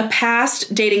 Soon, a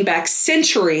past dating back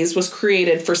centuries was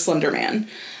created for Slender Man.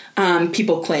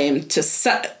 People claim to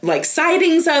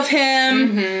sightings of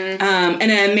him.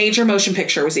 And a major motion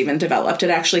picture was even developed. It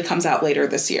actually comes out later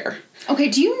this year. Okay,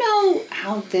 do you know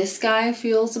how this guy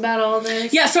feels about all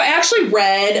this? Yeah, so I actually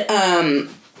read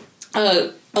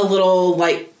a little,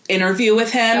 interview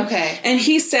with him. Okay. And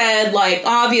he said,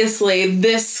 obviously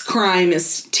this crime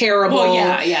is terrible.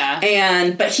 Well,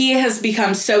 yeah. But he has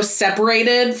become so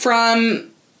separated from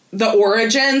the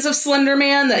origins of Slender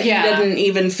Man that he didn't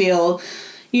even feel,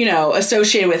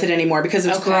 associated with it anymore because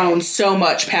it's grown so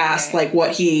much past,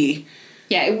 what he...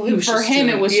 Yeah, for him,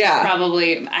 it was just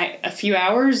probably a few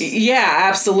hours. Yeah,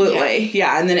 absolutely.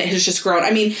 Yeah, and then it has just grown.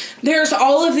 I mean, there's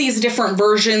all of these different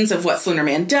versions of what Slender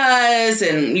Man does,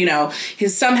 and,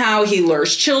 somehow he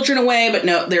lures children away, but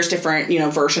no, there's different,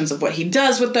 versions of what he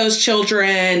does with those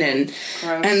children,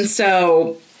 and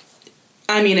so,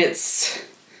 I mean, it's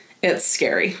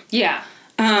scary. Yeah.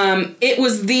 It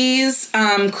was these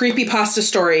creepypasta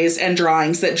stories and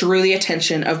drawings that drew the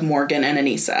attention of Morgan and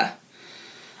Anissa.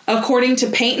 According to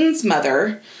Peyton's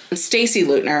mother, Stacy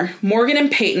Lutner, Morgan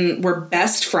and Peyton were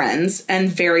best friends and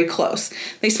very close.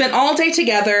 They spent all day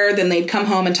together, then they'd come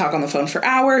home and talk on the phone for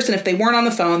hours, and if they weren't on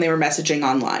the phone, they were messaging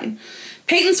online.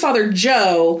 Peyton's father,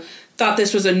 Joe, thought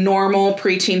this was a normal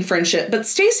preteen friendship, but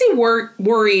Stacy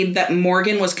worried that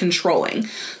Morgan was controlling.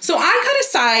 So I kind of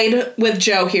side with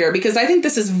Joe here because I think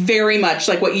this is very much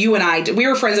like what you and I did. We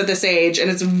were friends at this age, and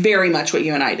it's very much what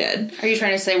you and I did. Are you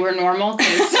trying to say we're normal?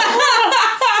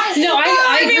 No,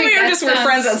 I mean, we're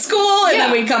friends at school, and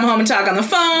then we'd come home and talk on the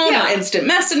phone, or instant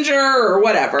messenger, or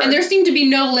whatever. And there seemed to be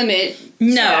no limit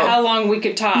to how long we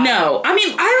could talk. No. I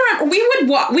mean, I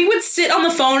remember we would sit on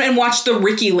the phone and watch the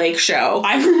Ricky Lake show.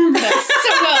 I remember that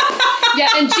so well. Yeah,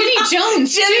 and Ginny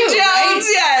Jones, right?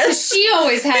 Yes. She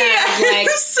always had, my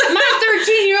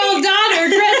 13-year-old daughter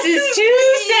dresses too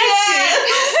sexy.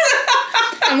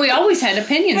 And we always had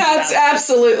opinions about it.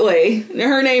 Absolutely.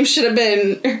 Her name should have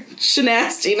been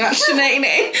Shanasty, not Shanae.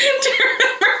 Do you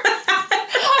remember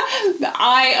that?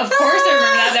 I remember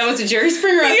that. That was a Jerry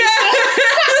Springer episode.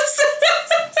 Yes.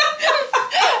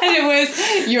 And it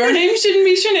was, your name shouldn't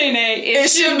be Shanae. It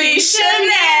should be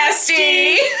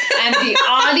Shanasty. And the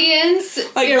audience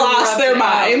lost their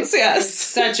minds. Yes.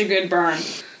 Such a good burn.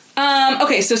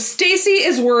 Okay, so Stacy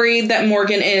is worried that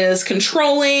Morgan is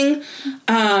controlling.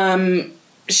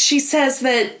 She says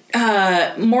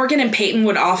that Morgan and Peyton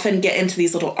would often get into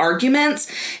these little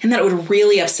arguments, and that it would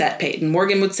really upset Peyton.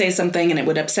 Morgan would say something, and it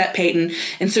would upset Peyton.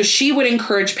 And so she would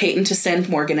encourage Peyton to send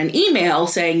Morgan an email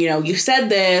saying, you said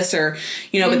this, or,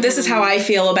 but this is how I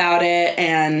feel about it,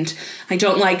 and I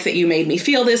don't like that you made me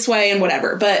feel this way, and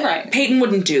whatever. But Peyton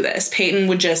wouldn't do this. Peyton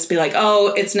would just be like,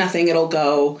 oh, it's nothing, it'll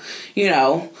go,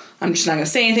 I'm just not going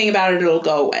to say anything about it, it'll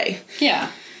go away.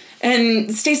 Yeah.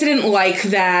 And Stacey didn't like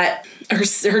that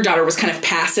her daughter was kind of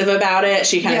passive about it.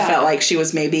 She kind of felt like she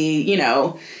was maybe,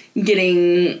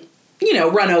 getting,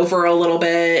 run over a little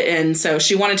bit. And so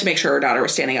she wanted to make sure her daughter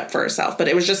was standing up for herself. But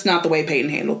it was just not the way Peyton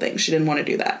handled things. She didn't want to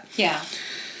do that. Yeah.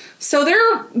 So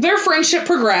their friendship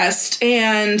progressed.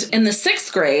 And in the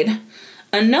 6th grade,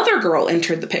 another girl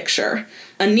entered the picture.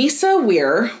 Anissa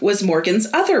Weir was Morgan's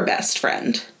other best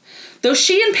friend. Though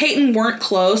she and Peyton weren't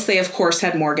close, they of course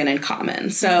had Morgan in common.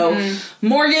 So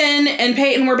Morgan and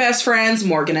Peyton were best friends.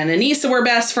 Morgan and Anissa were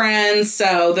best friends.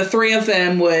 So the three of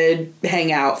them would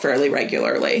hang out fairly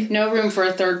regularly. No room for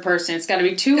a third person. It's got to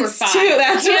be 2 or 5. 2,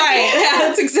 that's right. Yeah,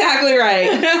 that's exactly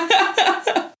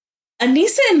right.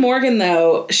 Anissa and Morgan,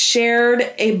 though,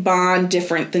 shared a bond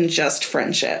different than just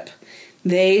friendship.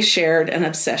 They shared an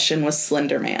obsession with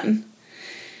Slender Man.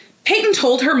 Peyton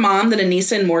told her mom that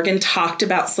Anissa and Morgan talked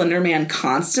about Slender Man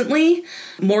constantly.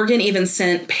 Morgan even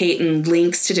sent Peyton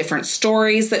links to different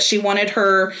stories that she wanted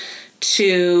her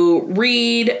to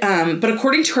read. But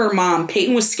according to her mom,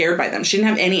 Peyton was scared by them. She didn't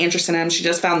have any interest in them. She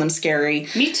just found them scary.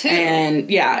 Me too.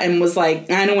 And was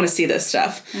like, I don't want to see this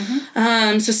stuff.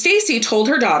 So Stacy told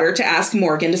her daughter to ask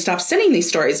Morgan to stop sending these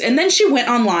stories. And then she went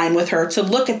online with her to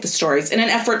look at the stories in an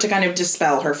effort to kind of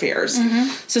dispel her fears.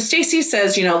 So Stacy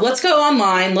says, let's go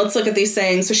online. Let's look at these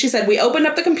things. So she said, we opened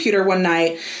up the computer one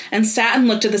night and sat and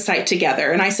looked at the site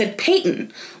together. And I said,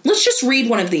 Peyton, let's just read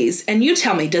one of these. And you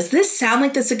tell me, does this sound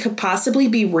like this could possibly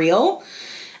be real?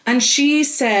 And she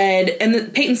said,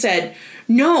 Peyton said,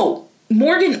 no,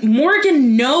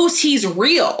 Morgan knows he's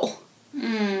real.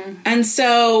 And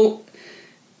so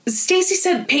Stacy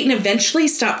said Peyton eventually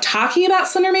stopped talking about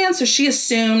Slender Man, so she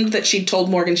assumed that she'd told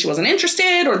Morgan she wasn't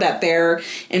interested, or that their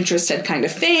interest had kind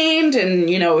of faded, and,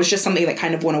 it was just something that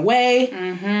kind of went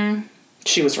away.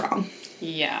 She was wrong.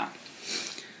 Yeah.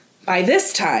 By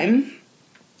this time,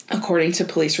 according to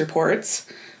police reports,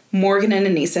 Morgan and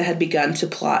Anissa had begun to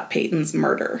plot Peyton's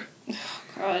murder. Oh,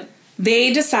 God.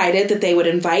 They decided that they would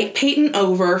invite Peyton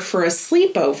over for a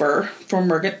sleepover for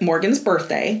Morgan's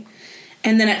birthday.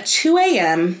 And then at 2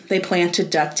 a.m., they planned to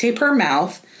duct tape her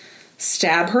mouth,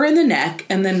 stab her in the neck,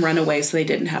 and then run away so they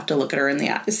didn't have to look at her in the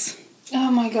eyes.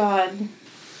 Oh, my God.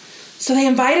 So they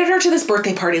invited her to this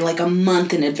birthday party like a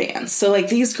month in advance. So, like,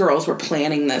 these girls were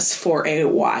planning this for a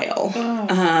while.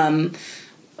 Oh.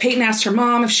 Peyton asked her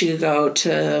mom if she could go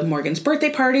to Morgan's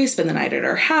birthday party, spend the night at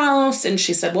her house. And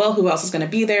she said, well, who else is going to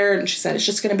be there? And she said, it's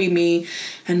just going to be me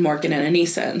and Morgan and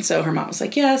Anissa. And so her mom was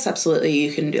like, yes, absolutely,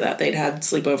 you can do that. They'd had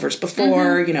sleepovers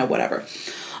before, you know, whatever.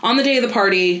 On the day of the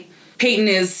party, Peyton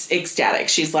is ecstatic.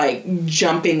 She's, like,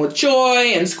 jumping with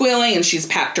joy and squealing, and she's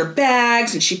packed her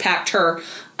bags, and she packed her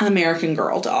American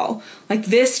Girl doll. Like,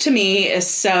 this to me is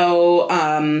so,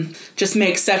 just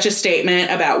makes such a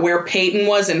statement about where Peyton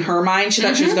was in her mind. She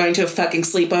thought she was going to a fucking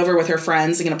sleepover with her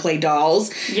friends and going to play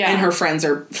dolls. Yeah. And her friends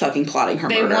are fucking plotting her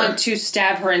murder. They want to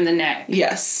stab her in the neck.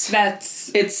 Yes.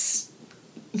 It's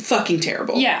fucking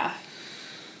terrible. Yeah.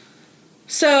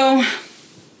 So,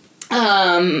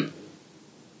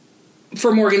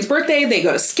 for Morgan's birthday, they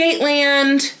go to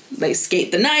Skateland. They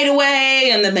skate the night away,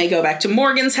 and then they go back to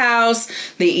Morgan's house.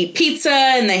 They eat pizza,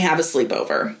 and they have a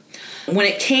sleepover. When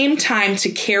it came time to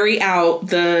carry out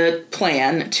the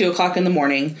plan at 2 o'clock in the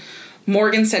morning,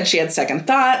 Morgan said she had second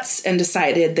thoughts and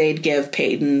decided they'd give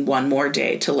Peyton one more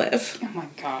day to live. Oh, my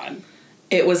God.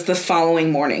 It was the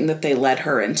following morning that they led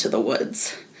her into the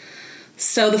woods.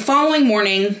 So the following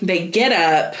morning, they get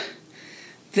up.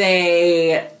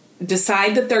 They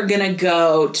decide that they're going to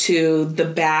go to the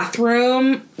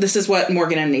bathroom. This is what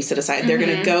Morgan and Anissa decide. They're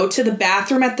going to go to the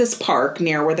bathroom at this park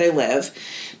near where they live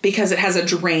because it has a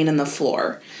drain in the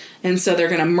floor. And so they're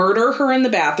going to murder her in the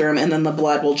bathroom, and then the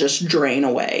blood will just drain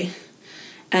away.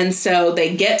 And so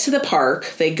they get to the park.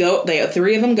 Three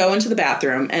of them go into the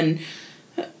bathroom, and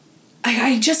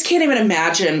I just can't even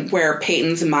imagine where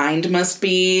Peyton's mind must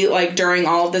be, like, during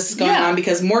all of this is going on,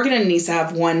 because Morgan and Anissa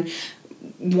have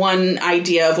one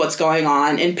idea of what's going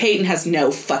on, and Peyton has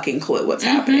no fucking clue what's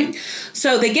happening.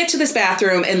 So they get to this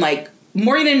bathroom, and, like,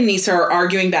 Morgan and Anissa are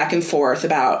arguing back and forth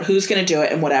about who's going to do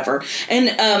it and whatever.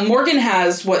 And Morgan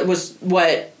has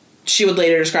what she would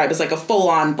later describe as, like, a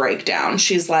full-on breakdown.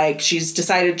 She's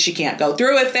decided she can't go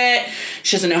through with it.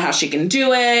 She doesn't know how she can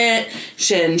do it.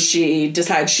 She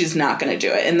decides she's not going to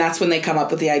do it. And that's when they come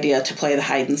up with the idea to play the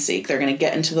hide-and-seek. They're going to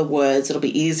get into the woods. It'll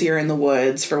be easier in the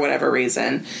woods for whatever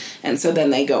reason. And so then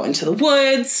they go into the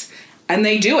woods, and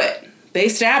they do it. They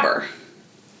stab her.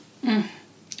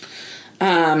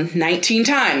 19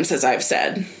 times, as I've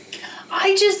said.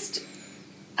 I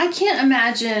can't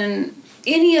imagine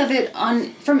any of it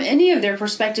from any of their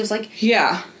perspectives. Like,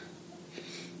 yeah,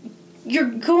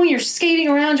 you're skating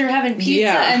around, you're having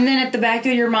pizza, and then at the back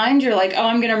of your mind, you're like, oh,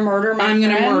 I'm going to murder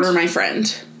my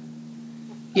friend.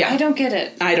 Yeah. I don't get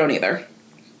it. I don't either.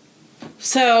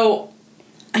 So,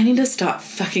 I need to stop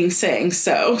fucking saying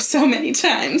so many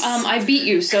times. I beat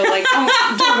you, so, like,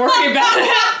 don't worry about it.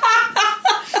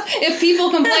 If people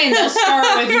complain, they'll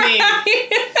start with me.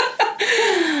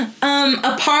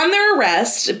 Upon their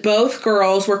arrest, both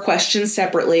girls were questioned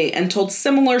separately and told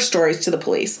similar stories to the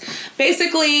police.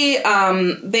 Basically,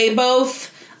 they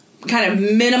both kind of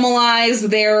minimalized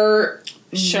their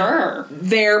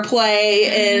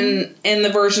play in the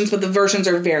versions, but the versions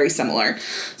are very similar.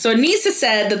 So Anissa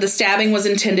said that the stabbing was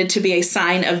intended to be a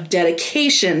sign of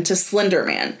dedication to Slender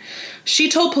Man. She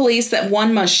told police that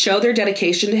one must show their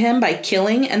dedication to him by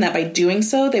killing, and that by doing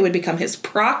so, they would become his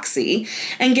proxy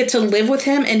and get to live with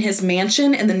him in his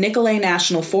mansion in the Nicolet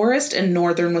National Forest in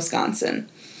northern Wisconsin.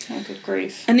 Oh, good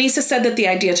grief. Anissa said that the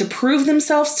idea to prove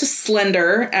themselves to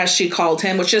Slender, as she called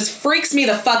him, which just freaks me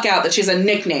the fuck out that she's a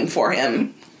nickname for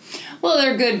him. Well,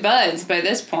 they're good buds by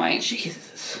this point. Jesus.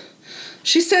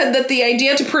 She said that the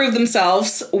idea to prove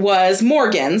themselves was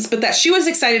Morgan's, but that she was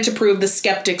excited to prove the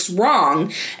skeptics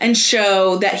wrong and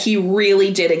show that he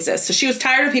really did exist. So she was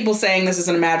tired of people saying this is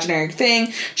an imaginary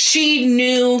thing. She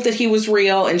knew that he was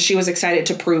real, and she was excited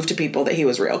to prove to people that he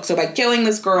was real. So by killing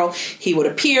this girl, he would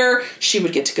appear, she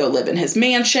would get to go live in his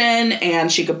mansion,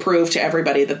 and she could prove to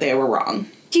everybody that they were wrong.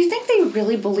 Do you think they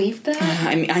really believed that?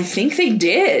 I think they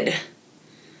did.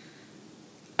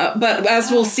 But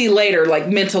as we'll see later, like,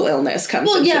 mental illness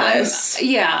comes into this.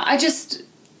 Yeah, I just...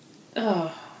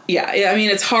 Oh. Yeah, I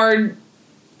mean, it's hard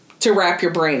to wrap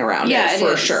your brain around it,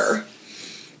 for sure.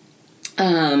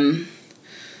 When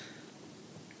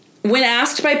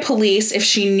asked by police if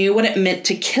she knew what it meant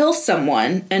to kill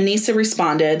someone, Anissa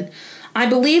responded, "I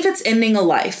believe it's ending a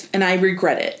life, and I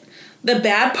regret it. The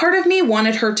bad part of me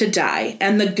wanted her to die,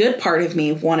 and the good part of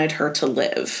me wanted her to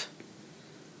live.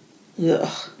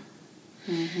 Ugh.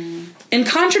 Mm-hmm. In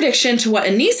contradiction to what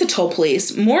Anissa told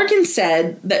police, Morgan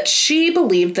said that she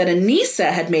believed that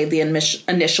Anissa had made the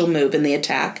initial move in the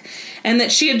attack and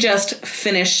that she had just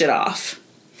finished it off.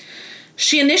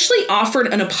 She initially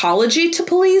offered an apology to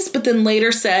police, but then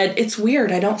later said, "It's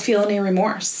weird, I don't feel any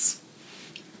remorse."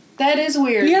 That is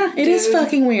weird. Yeah, it is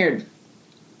fucking weird.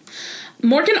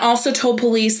 Morgan also told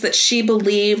police that she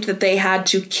believed that they had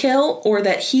to kill or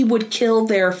that he would kill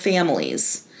their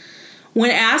families.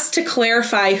 When asked to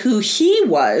clarify who he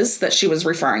was that she was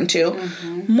referring to,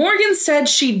 Morgan said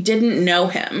she didn't know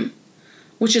him,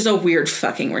 which is a weird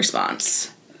fucking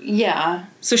response. Yeah.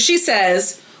 So she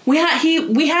says, we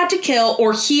had to kill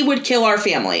or he would kill our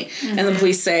family. And the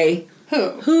police say,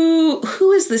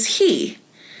 Who is this he?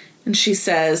 And she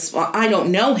says, well, I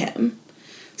don't know him.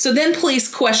 So then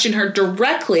police question her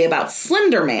directly about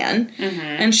Slender Man,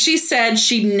 and she said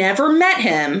she'd never met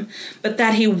him, but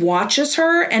that he watches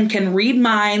her and can read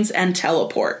minds and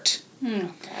teleport.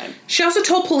 Oh, God. She also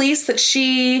told police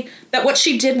that what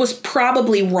she did was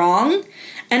probably wrong,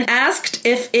 and asked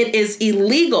if it is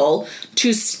illegal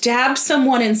to stab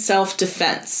someone in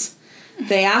self-defense.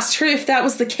 They asked her if that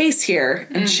was the case here,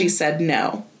 and she said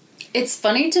no. It's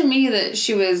funny to me that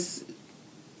she was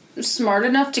smart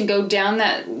enough to go down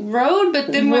that road, but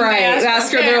then when they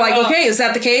ask her, they're like, okay, is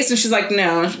that the case? And she's like,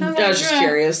 no, I was just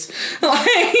curious.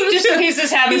 Like, just in case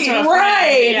this happens to a friend.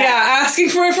 Right, yeah, asking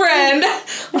for a friend.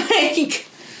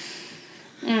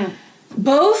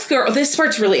 Both girls, this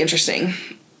part's really interesting.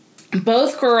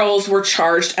 Both girls were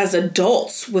charged as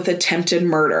adults with attempted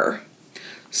murder.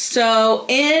 So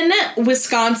in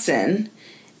Wisconsin,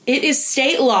 it is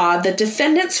state law that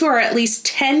defendants who are at least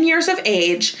 10 years of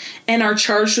age and are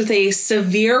charged with a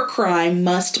severe crime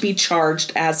must be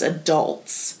charged as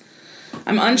adults.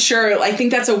 I'm unsure. I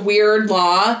think that's a weird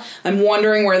law. I'm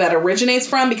wondering where that originates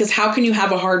from, because how can you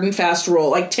have a hard and fast rule?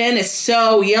 Like, 10 is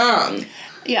so young.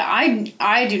 Yeah,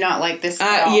 I do not like this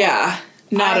at all. Yeah,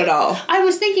 not at all. I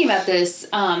was thinking about this,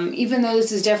 even though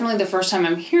this is definitely the first time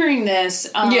I'm hearing this.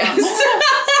 Yes.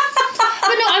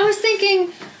 But no, I was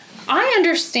thinking, I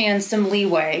understand some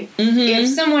leeway if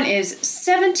someone is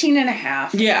 17 and a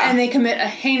half and they commit a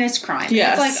heinous crime.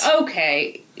 Yes. It's like,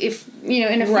 okay, if,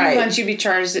 in a few months you'd be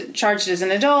charged as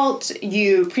an adult,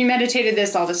 you premeditated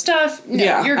this, all this stuff,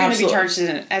 you're going to be charged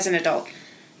as an adult.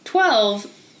 12,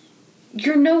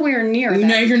 you're nowhere near that.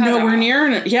 No, you're nowhere near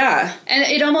it. Yeah. And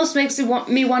it almost makes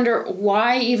me wonder,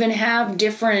 why even have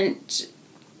different...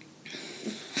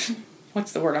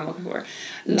 What's the word I'm looking for?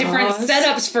 Laws. Different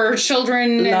setups for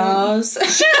children. Laws. All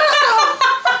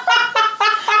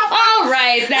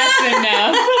right, that's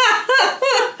enough.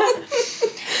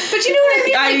 But you know what I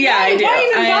mean? Like, I do. Why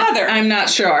even bother? I'm not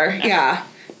sure. Yeah.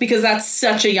 Because that's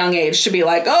such a young age to be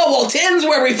like, oh, well, 10's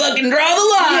where we fucking draw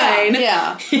the line.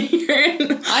 Yeah. I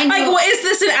know. Like, well, is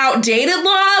this an outdated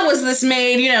law? Was this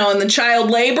made, in the child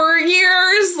labor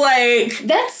years? Like,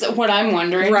 that's what I'm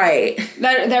wondering. Right.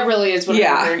 That really is what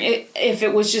I'm wondering. If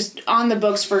it was just on the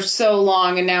books for so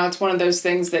long and now it's one of those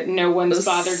things that no one's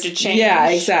bothered to change. Yeah,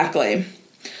 exactly.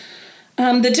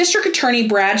 The district attorney,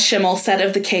 Brad Schimmel, said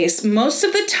of the case, most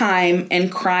of the time in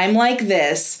crime like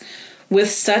this, with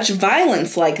such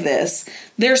violence like this,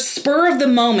 there's spur of the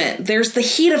moment, there's the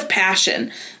heat of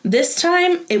passion. This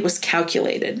time, it was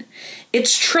calculated.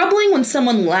 It's troubling when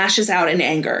someone lashes out in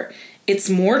anger. It's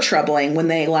more troubling when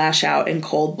they lash out in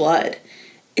cold blood.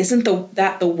 Isn't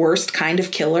that the worst kind of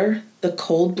killer? The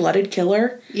cold-blooded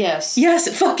killer? Yes. Yes,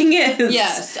 it fucking is.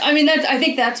 Yes. I mean, I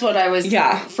think that's what I was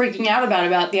freaking out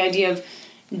about the idea of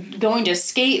going to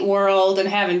Skate World and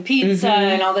having pizza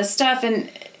and all this stuff, and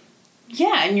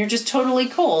and you're just totally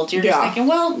cold. You're just thinking,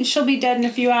 well, she'll be dead in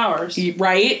a few hours.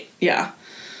 Right? Yeah.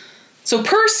 So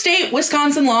per state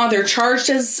Wisconsin law, they're charged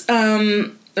as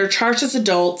adults.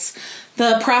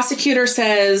 The prosecutor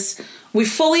says, we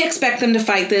fully expect them to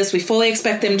fight this. We fully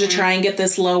expect them to try and get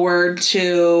this lowered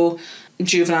to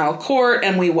juvenile court,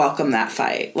 and we welcome that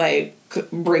fight. Like,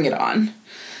 bring it on.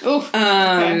 Oof.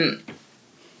 Okay.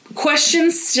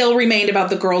 Questions still remained about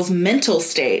the girls' mental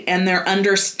state and their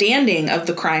understanding of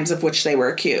the crimes of which they were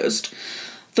accused.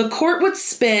 The court would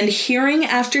spend hearing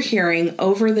after hearing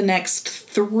over the next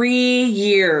 3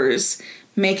 years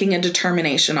making a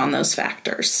determination on those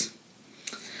factors.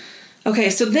 Okay,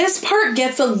 so this part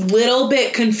gets a little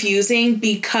bit confusing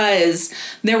because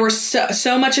there were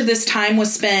so much of this time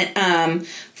was spent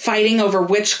fighting over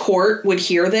which court would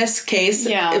hear this case,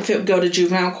 if it would go to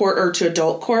juvenile court or to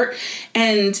adult court.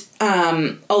 And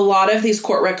a lot of these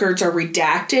court records are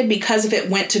redacted because if it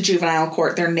went to juvenile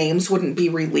court, their names wouldn't be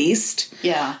released.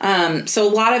 Yeah. So a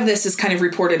lot of this is kind of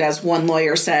reported as one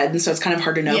lawyer said, and so it's kind of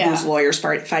hard to know whose lawyer's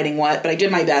fighting what, but I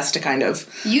did my best to kind of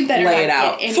lay it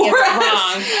out for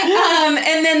us.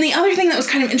 And then the other thing that was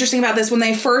kind of interesting about this, when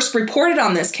they first reported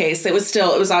on this case, it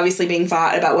was obviously being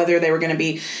fought about whether they were going to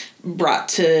be brought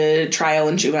to trial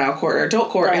in juvenile court or adult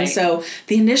court. Right. And so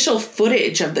the initial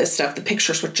footage of this stuff, the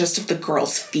pictures were just of the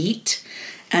girls' feet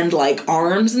and like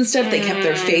arms and stuff. They kept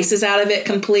their faces out of it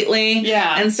completely.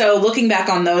 Yeah. And so looking back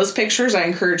on those pictures, I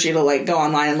encourage you to like go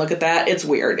online and look at that. It's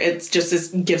weird. It's just,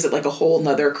 it gives it like a whole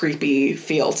nother creepy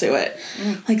feel to it.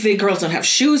 Like the girls don't have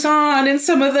shoes on in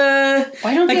some of the...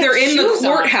 Why don't they're in the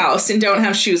courthouse and don't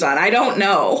have shoes on? I don't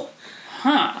know.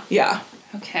 Huh. Yeah.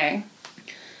 Okay.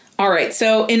 All right,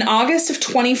 so in August of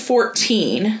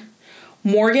 2014,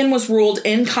 Morgan was ruled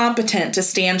incompetent to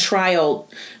stand trial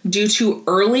due to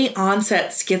early onset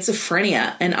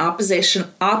schizophrenia and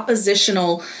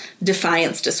oppositional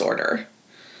defiance disorder.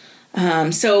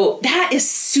 So that is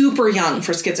super young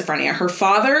for schizophrenia. Her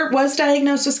father was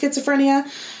diagnosed with schizophrenia,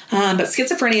 but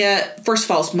schizophrenia, first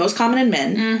of all, is most common in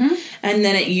men, and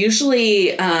then it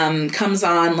usually comes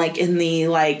on like in the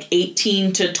like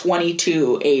 18 to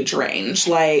 22 age range.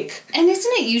 Like, and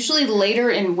isn't it usually later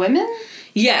in women?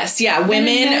 Yes, yeah,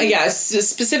 women, yes,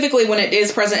 specifically when it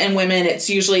is present in women, it's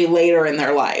usually later in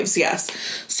their lives, yes.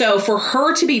 So for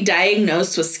her to be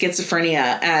diagnosed with schizophrenia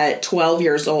at 12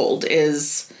 years old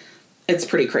it's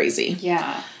pretty crazy.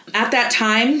 Yeah. At that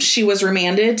time, she was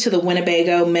remanded to the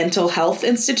Winnebago Mental Health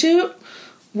Institute,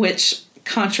 which,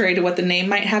 contrary to what the name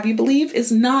might have you believe,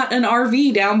 is not an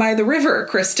RV down by the river,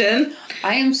 Kristen.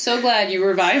 I am so glad you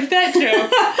revived that joke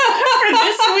for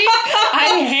this week.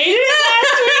 I hated it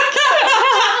last week.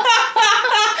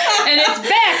 And it's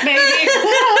back, baby.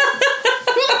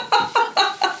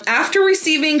 After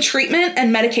receiving treatment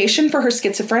and medication for her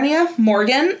schizophrenia,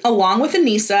 Morgan, along with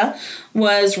Anissa,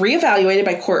 was reevaluated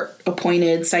by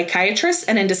court-appointed psychiatrists,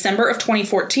 and in December of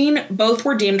 2014, both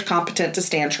were deemed competent to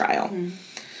stand trial.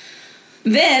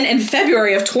 Then, in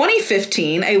February of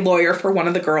 2015, a lawyer for one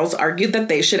of the girls argued that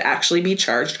they should actually be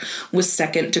charged with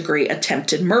second-degree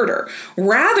attempted murder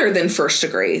rather than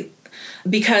first-degree,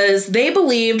 because they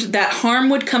believed that harm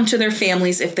would come to their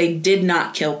families if they did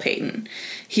not kill Peyton.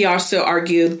 He also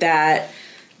argued that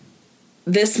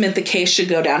this meant the case should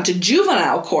go down to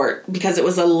juvenile court because it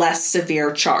was a less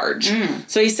severe charge.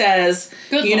 So he says,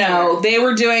 they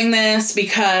were doing this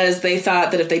because they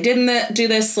thought that if they didn't do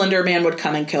this, Slender Man would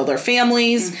come and kill their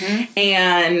families.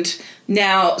 And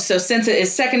now, so since it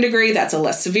is second degree, that's a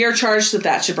less severe charge, so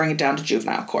that should bring it down to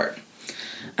juvenile court.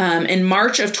 In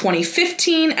March of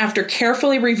 2015, after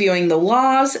carefully reviewing the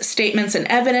laws, statements, and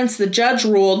evidence, the judge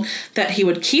ruled that he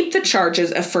would keep the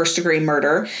charges of first-degree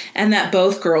murder and that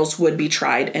both girls would be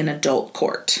tried in adult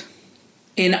court.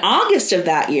 In August of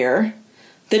that year,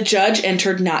 the judge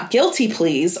entered not guilty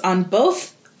pleas on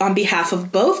behalf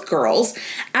of both girls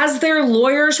as their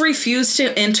lawyers refused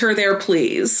to enter their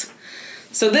pleas.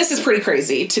 So this is pretty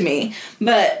crazy to me,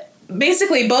 but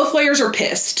basically both lawyers are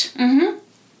pissed.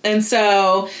 And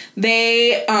so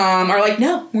they are like,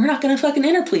 no, we're not going to fucking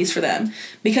enter pleas for them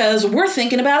because we're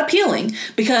thinking about appealing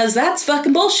because that's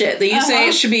fucking bullshit that you say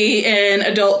it should be in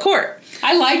adult court.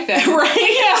 I like that. Right?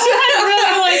 Yeah, I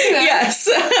really like that.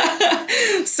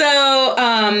 Yes. So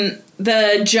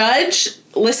the judge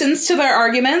listens to their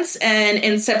arguments, and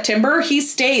in September, he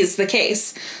stays the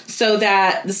case so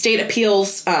that the state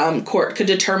appeals court could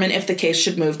determine if the case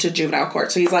should move to juvenile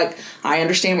court. So he's like, I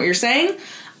understand what you're saying.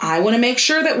 I want to make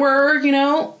sure that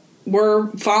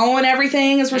we're following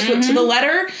everything as we're supposed to the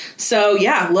letter. So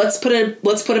yeah, let's put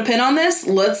a pin on this.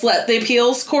 Let's let the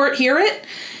appeals court hear it.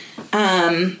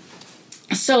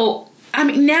 So I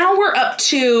mean, now we're up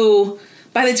to,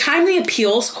 by the time the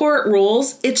appeals court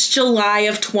rules, it's July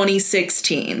of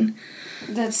 2016.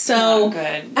 That's so not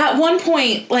good. At one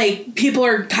point, like, people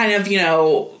are kind of,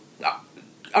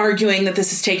 arguing that this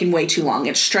has taken way too long.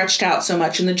 It's stretched out so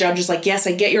much. And the judge is like, yes,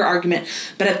 I get your argument.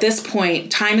 But at this point,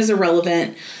 time is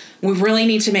irrelevant. We really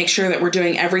need to make sure that we're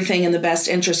doing everything in the best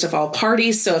interest of all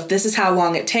parties. So if this is how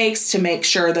long it takes to make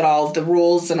sure that all of the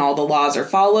rules and all the laws are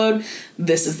followed,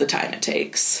 this is the time it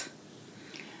takes.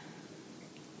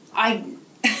 I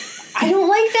don't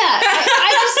like that.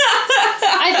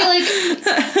 I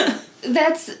feel like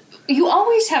that's... You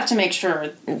always have to make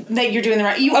sure that you're doing the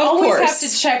right... You always have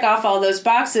to check off all those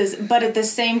boxes, but at the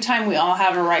same time, we all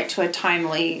have a right to a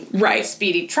timely,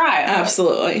 speedy trial.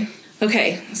 Absolutely.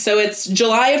 Okay, so it's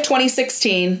July of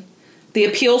 2016. The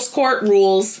appeals court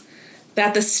rules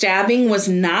that the stabbing was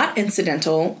not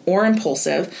incidental or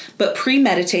impulsive, but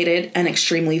premeditated and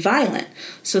extremely violent,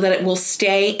 so that it will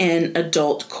stay in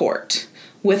adult court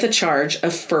with a charge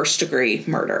of first-degree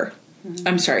murder.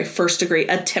 I'm sorry, first-degree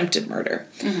attempted murder.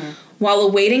 While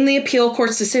awaiting the appeal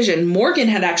court's decision, Morgan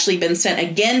had actually been sent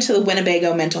again to the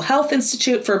Winnebago Mental Health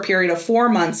Institute for a period of 4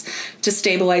 months to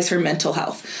stabilize her mental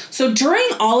health. So during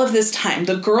all of this time,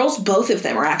 the girls, both of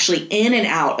them, were actually in and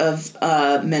out of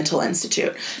a mental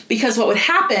institute. Because what would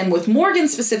happen with Morgan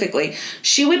specifically,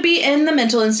 she would be in the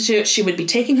mental institute, she would be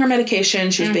taking her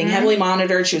medication, she was being heavily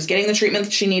monitored, she was getting the treatment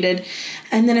that she needed,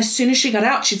 and then as soon as she got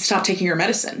out, she'd stop taking her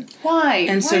medicine. Why?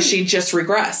 And so she'd just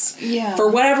regress. Yeah. For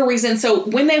whatever reason. So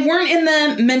when they weren't in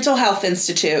the mental health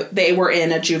institute, they were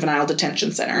in a juvenile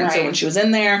detention center. And so when she was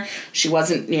in there, she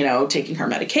wasn't, taking her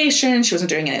medication. She wasn't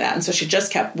doing any of that. And so she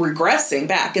just kept regressing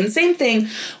back. And same thing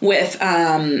with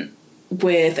Anissa.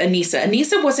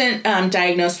 Anissa wasn't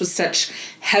diagnosed with such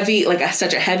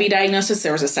a heavy diagnosis.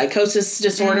 There was a psychosis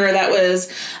disorder that was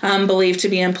believed to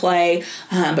be in play,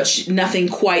 but nothing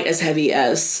quite as heavy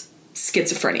as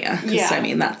schizophrenia.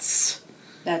 Because,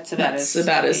 that's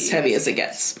about as heavy as it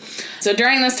gets. So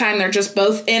during this time, they're just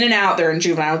both in and out. They're in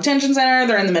juvenile detention center.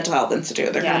 They're in the mental health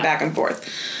institute. They're kind of back and forth.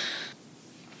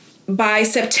 By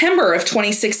September of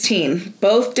 2016,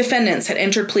 both defendants had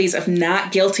entered pleas of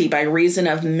not guilty by reason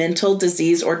of mental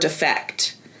disease or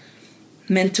defect.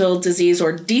 Mental disease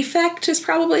or defect is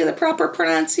probably the proper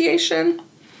pronunciation.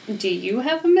 Do you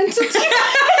have a mental defect?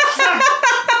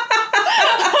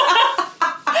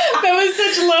 That was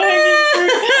such low-hanging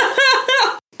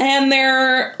fruit. And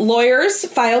their lawyers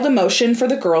filed a motion for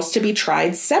the girls to be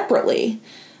tried separately.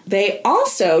 They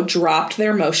also dropped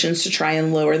their motions to try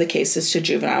and lower the cases to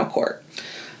juvenile court.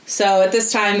 So at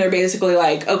this time, they're basically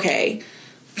like, okay,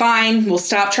 fine, we'll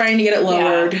stop trying to get it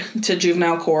lowered to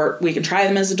juvenile court. We can try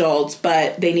them as adults,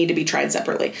 but they need to be tried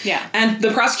separately. Yeah. And the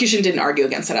prosecution didn't argue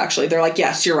against it, actually. They're like,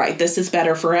 yes, you're right. This is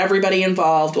better for everybody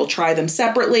involved. We'll try them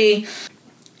separately.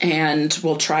 And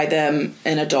we'll try them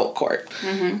in adult court.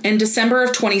 In December of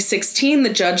 2016,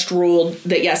 the judge ruled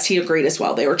that, yes, he agreed as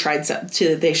well. They were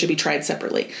they should be tried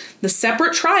separately. The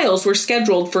separate trials were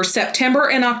scheduled for September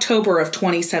and October of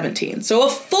 2017. So a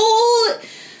full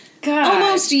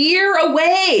almost year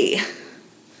away.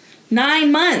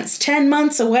 9 months, 10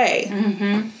 months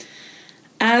away.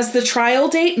 As the trial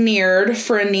date neared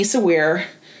for Anissa Weir,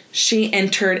 she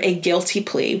entered a guilty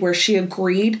plea where she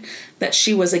agreed that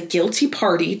she was a guilty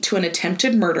party to an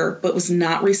attempted murder but was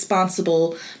not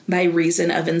responsible by reason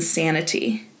of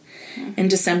insanity. In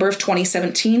December of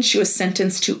 2017, she was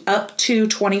sentenced to up to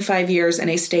 25 years in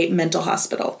a state mental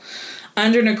hospital.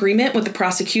 Under an agreement with the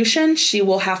prosecution, she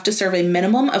will have to serve a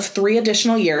minimum of 3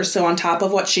 additional years. So on top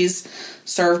of what she's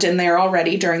served in there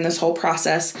already during this whole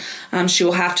process, she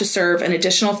will have to serve an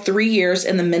additional 3 years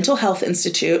in the Mental Health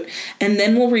Institute and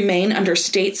then will remain under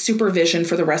state supervision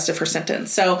for the rest of her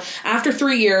sentence. So after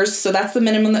 3 years, so that's the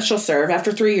minimum that she'll serve.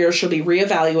 After 3 years, she'll be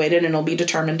reevaluated and it'll be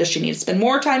determined, does she need to spend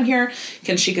more time here?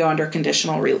 Can she go under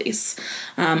conditional release?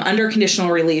 Under conditional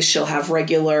release, she'll have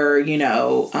regular,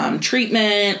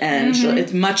 treatment, and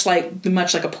it's much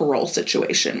like a parole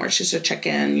situation where she's to check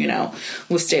in,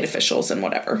 with state officials and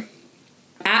whatever.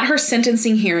 At her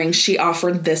sentencing hearing, she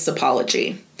offered this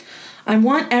apology. I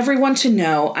want everyone to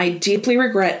know I deeply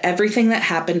regret everything that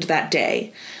happened that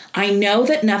day. I know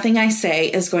that nothing I say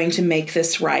is going to make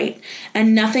this right,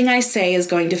 and nothing I say is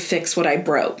going to fix what I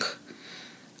broke.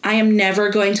 I am never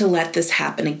going to let this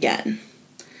happen again.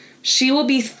 She will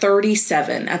be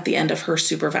 37 at the end of her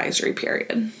supervisory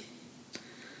period.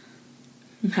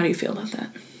 How do you feel about that?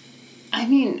 I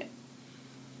mean,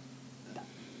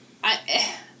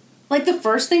 the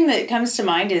first thing that comes to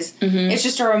mind is it's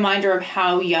just a reminder of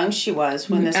how young she was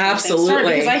when this whole thing started.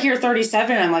 Because I hear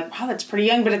 37 and I'm like, wow, that's pretty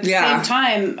young. But at the same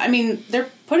time, I mean, they're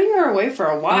putting her away for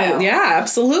a while. Oh, yeah,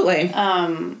 absolutely.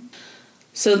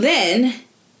 So then,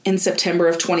 in September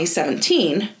of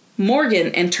 2017, Morgan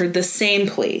entered the same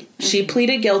plea. She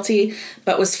pleaded guilty,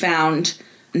 but was found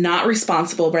not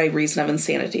responsible by reason of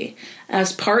insanity.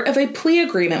 As part of a plea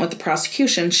agreement with the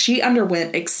prosecution, she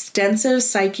underwent extensive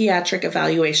psychiatric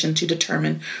evaluation to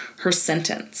determine her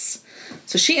sentence.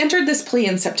 So she entered this plea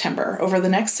in September. Over the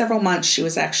next several months, she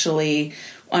was actually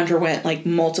underwent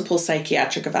multiple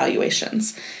psychiatric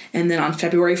evaluations. And then on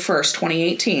February 1st,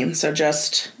 2018, so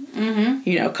just,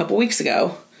 a couple weeks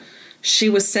ago, she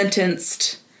was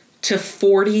sentenced to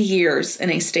 40 years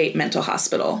in a state mental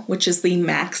hospital, which is the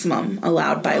maximum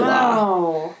allowed by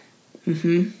law.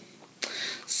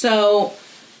 So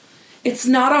it's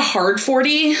not a hard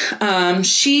 40.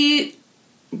 She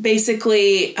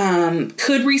basically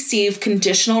could receive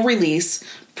conditional release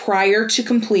prior to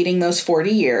completing those 40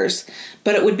 years,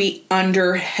 but it would be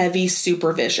under heavy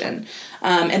supervision.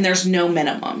 And there's no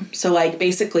minimum. So, like,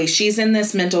 basically, she's in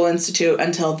this mental institute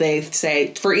until they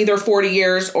say, for either 40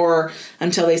 years or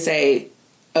until they say,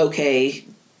 okay,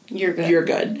 you're good. You're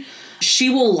good. She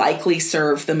will likely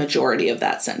serve the majority of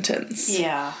that sentence.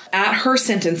 Yeah. At her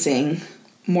sentencing,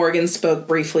 Morgan spoke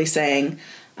briefly saying,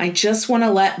 I just want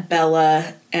to let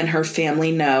Bella and her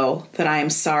family know that I am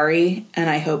sorry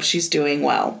and I hope she's doing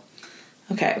well.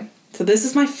 Okay, so this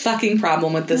is my fucking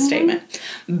problem with this statement.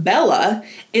 Bella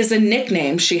is a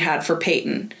nickname she had for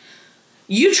Peyton.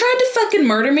 You tried to fucking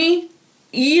murder me?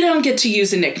 You don't get to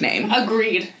use a nickname.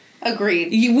 Agreed.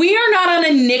 We are not on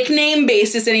a nickname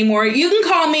basis anymore. You can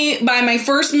call me by my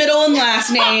first, middle, and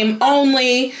last name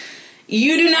only.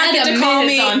 You do not get to call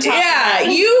me. Yeah,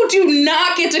 you do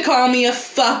not get to call me a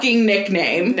fucking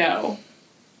nickname. No.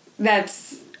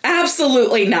 That's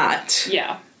absolutely not.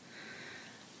 Yeah.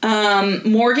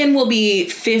 Morgan will be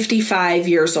 55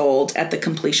 years old at the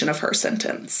completion of her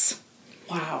sentence.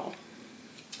 Wow.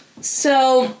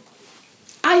 So,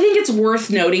 I think it's worth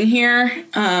noting here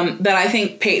that I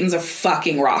think Peyton's a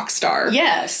fucking rock star.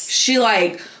 Yes. She,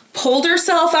 like, pulled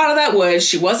herself out of that woods.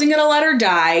 She wasn't going to let her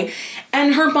die.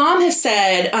 And her mom has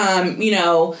said,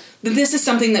 that this is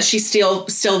something that she still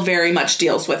very much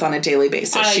deals with on a daily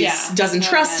basis. She doesn't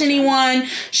trust anyone.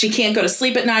 She can't go to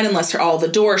sleep at night unless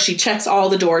she checks all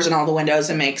the doors and all the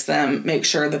windows and make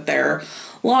sure that they're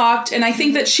locked. And I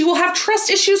think that she will have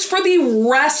trust issues for the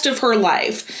rest of her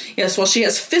life. Yes, while she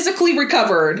has physically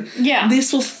recovered,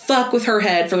 this will fuck with her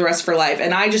head for the rest of her life.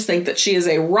 And I just think that she is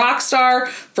a rock star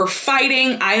for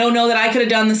fighting. I don't know that I could have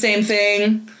done the same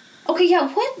thing. Okay,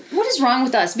 yeah, what is wrong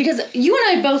with us? Because you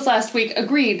and I both last week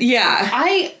agreed. Yeah.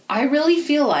 I really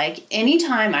feel like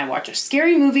anytime I watch a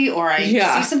scary movie or I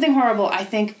see something horrible, I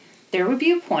think there would be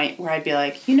a point where I'd be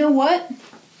like, you know what?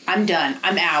 I'm done.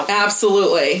 I'm out.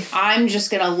 Absolutely. I'm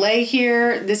just going to lay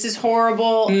here. This is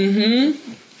horrible.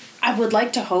 Mm-hmm. I would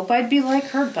like to hope I'd be like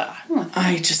her, but I don't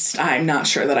know. I'm not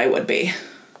sure that I would be.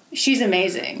 She's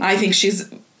amazing. I think she's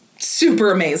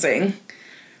super amazing.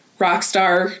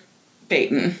 Rockstar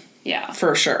Peyton. Yeah.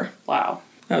 For sure. Wow.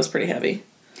 That was pretty heavy.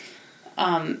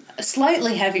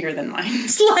 Slightly heavier than mine.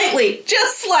 Slightly.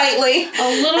 Just slightly.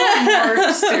 A little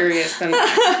more serious than mine.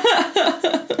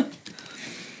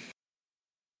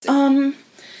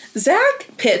 Zach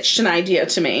pitched an idea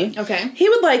to me. Okay. He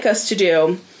would like us to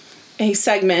do a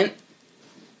segment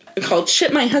called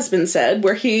Shit My Husband Said,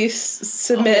 where he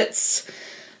submits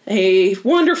a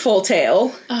wonderful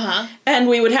tale. Uh-huh. And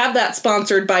we would have that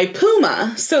sponsored by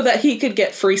Puma so that he could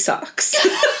get free socks.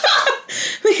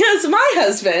 Because my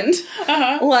husband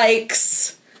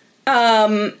likes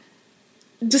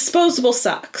disposable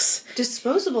socks.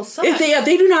 Disposable socks?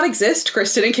 They do not exist,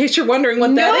 Kristen, in case you're wondering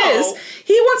what that is.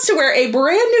 He wants to wear a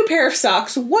brand new pair of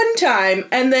socks one time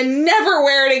and then never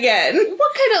wear it again.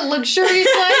 What kind of luxurious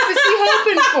life is he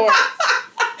hoping for?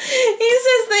 He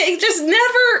says they just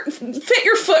never fit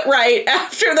your foot right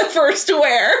after the first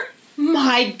wear.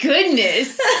 My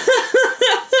goodness.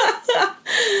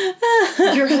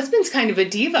 Your husband's kind of a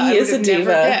diva. He is a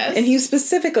diva. And he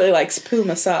specifically likes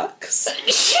Puma socks.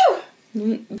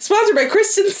 Sponsored by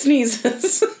Kristen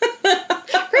Sneezes.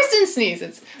 Kristen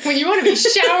Sneezes. When you want to be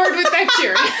showered with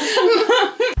bacteria.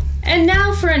 And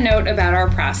now for a note about our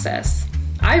process.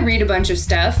 I read a bunch of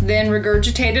stuff, then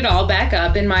regurgitate it all back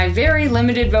up in my very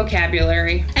limited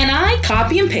vocabulary. And I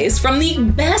copy and paste from the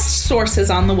best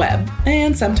sources on the web,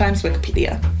 and sometimes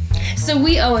Wikipedia. So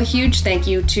we owe a huge thank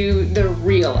you to the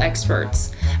real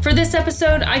experts. For this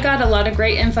episode, I got a lot of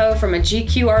great info from a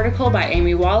GQ article by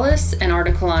Amy Wallace, an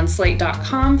article on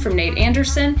Slate.com from Nate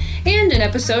Anderson, and an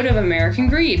episode of American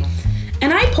Greed.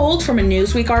 And I pulled from a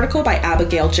Newsweek article by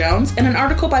Abigail Jones and an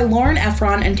article by Lauren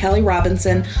Efron and Kelly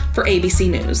Robinson for ABC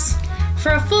News.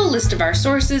 For a full list of our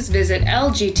sources, visit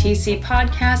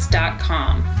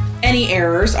lgtcpodcast.com. Any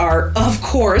errors are, of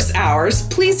course, ours.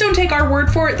 Please don't take our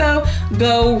word for it, though.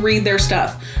 Go read their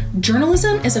stuff.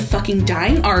 Journalism is a fucking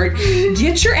dying art.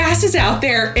 Get your asses out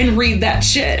there and read that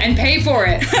shit. And pay for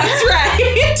it. That's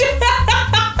right.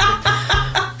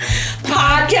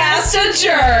 Podcast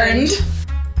adjourned.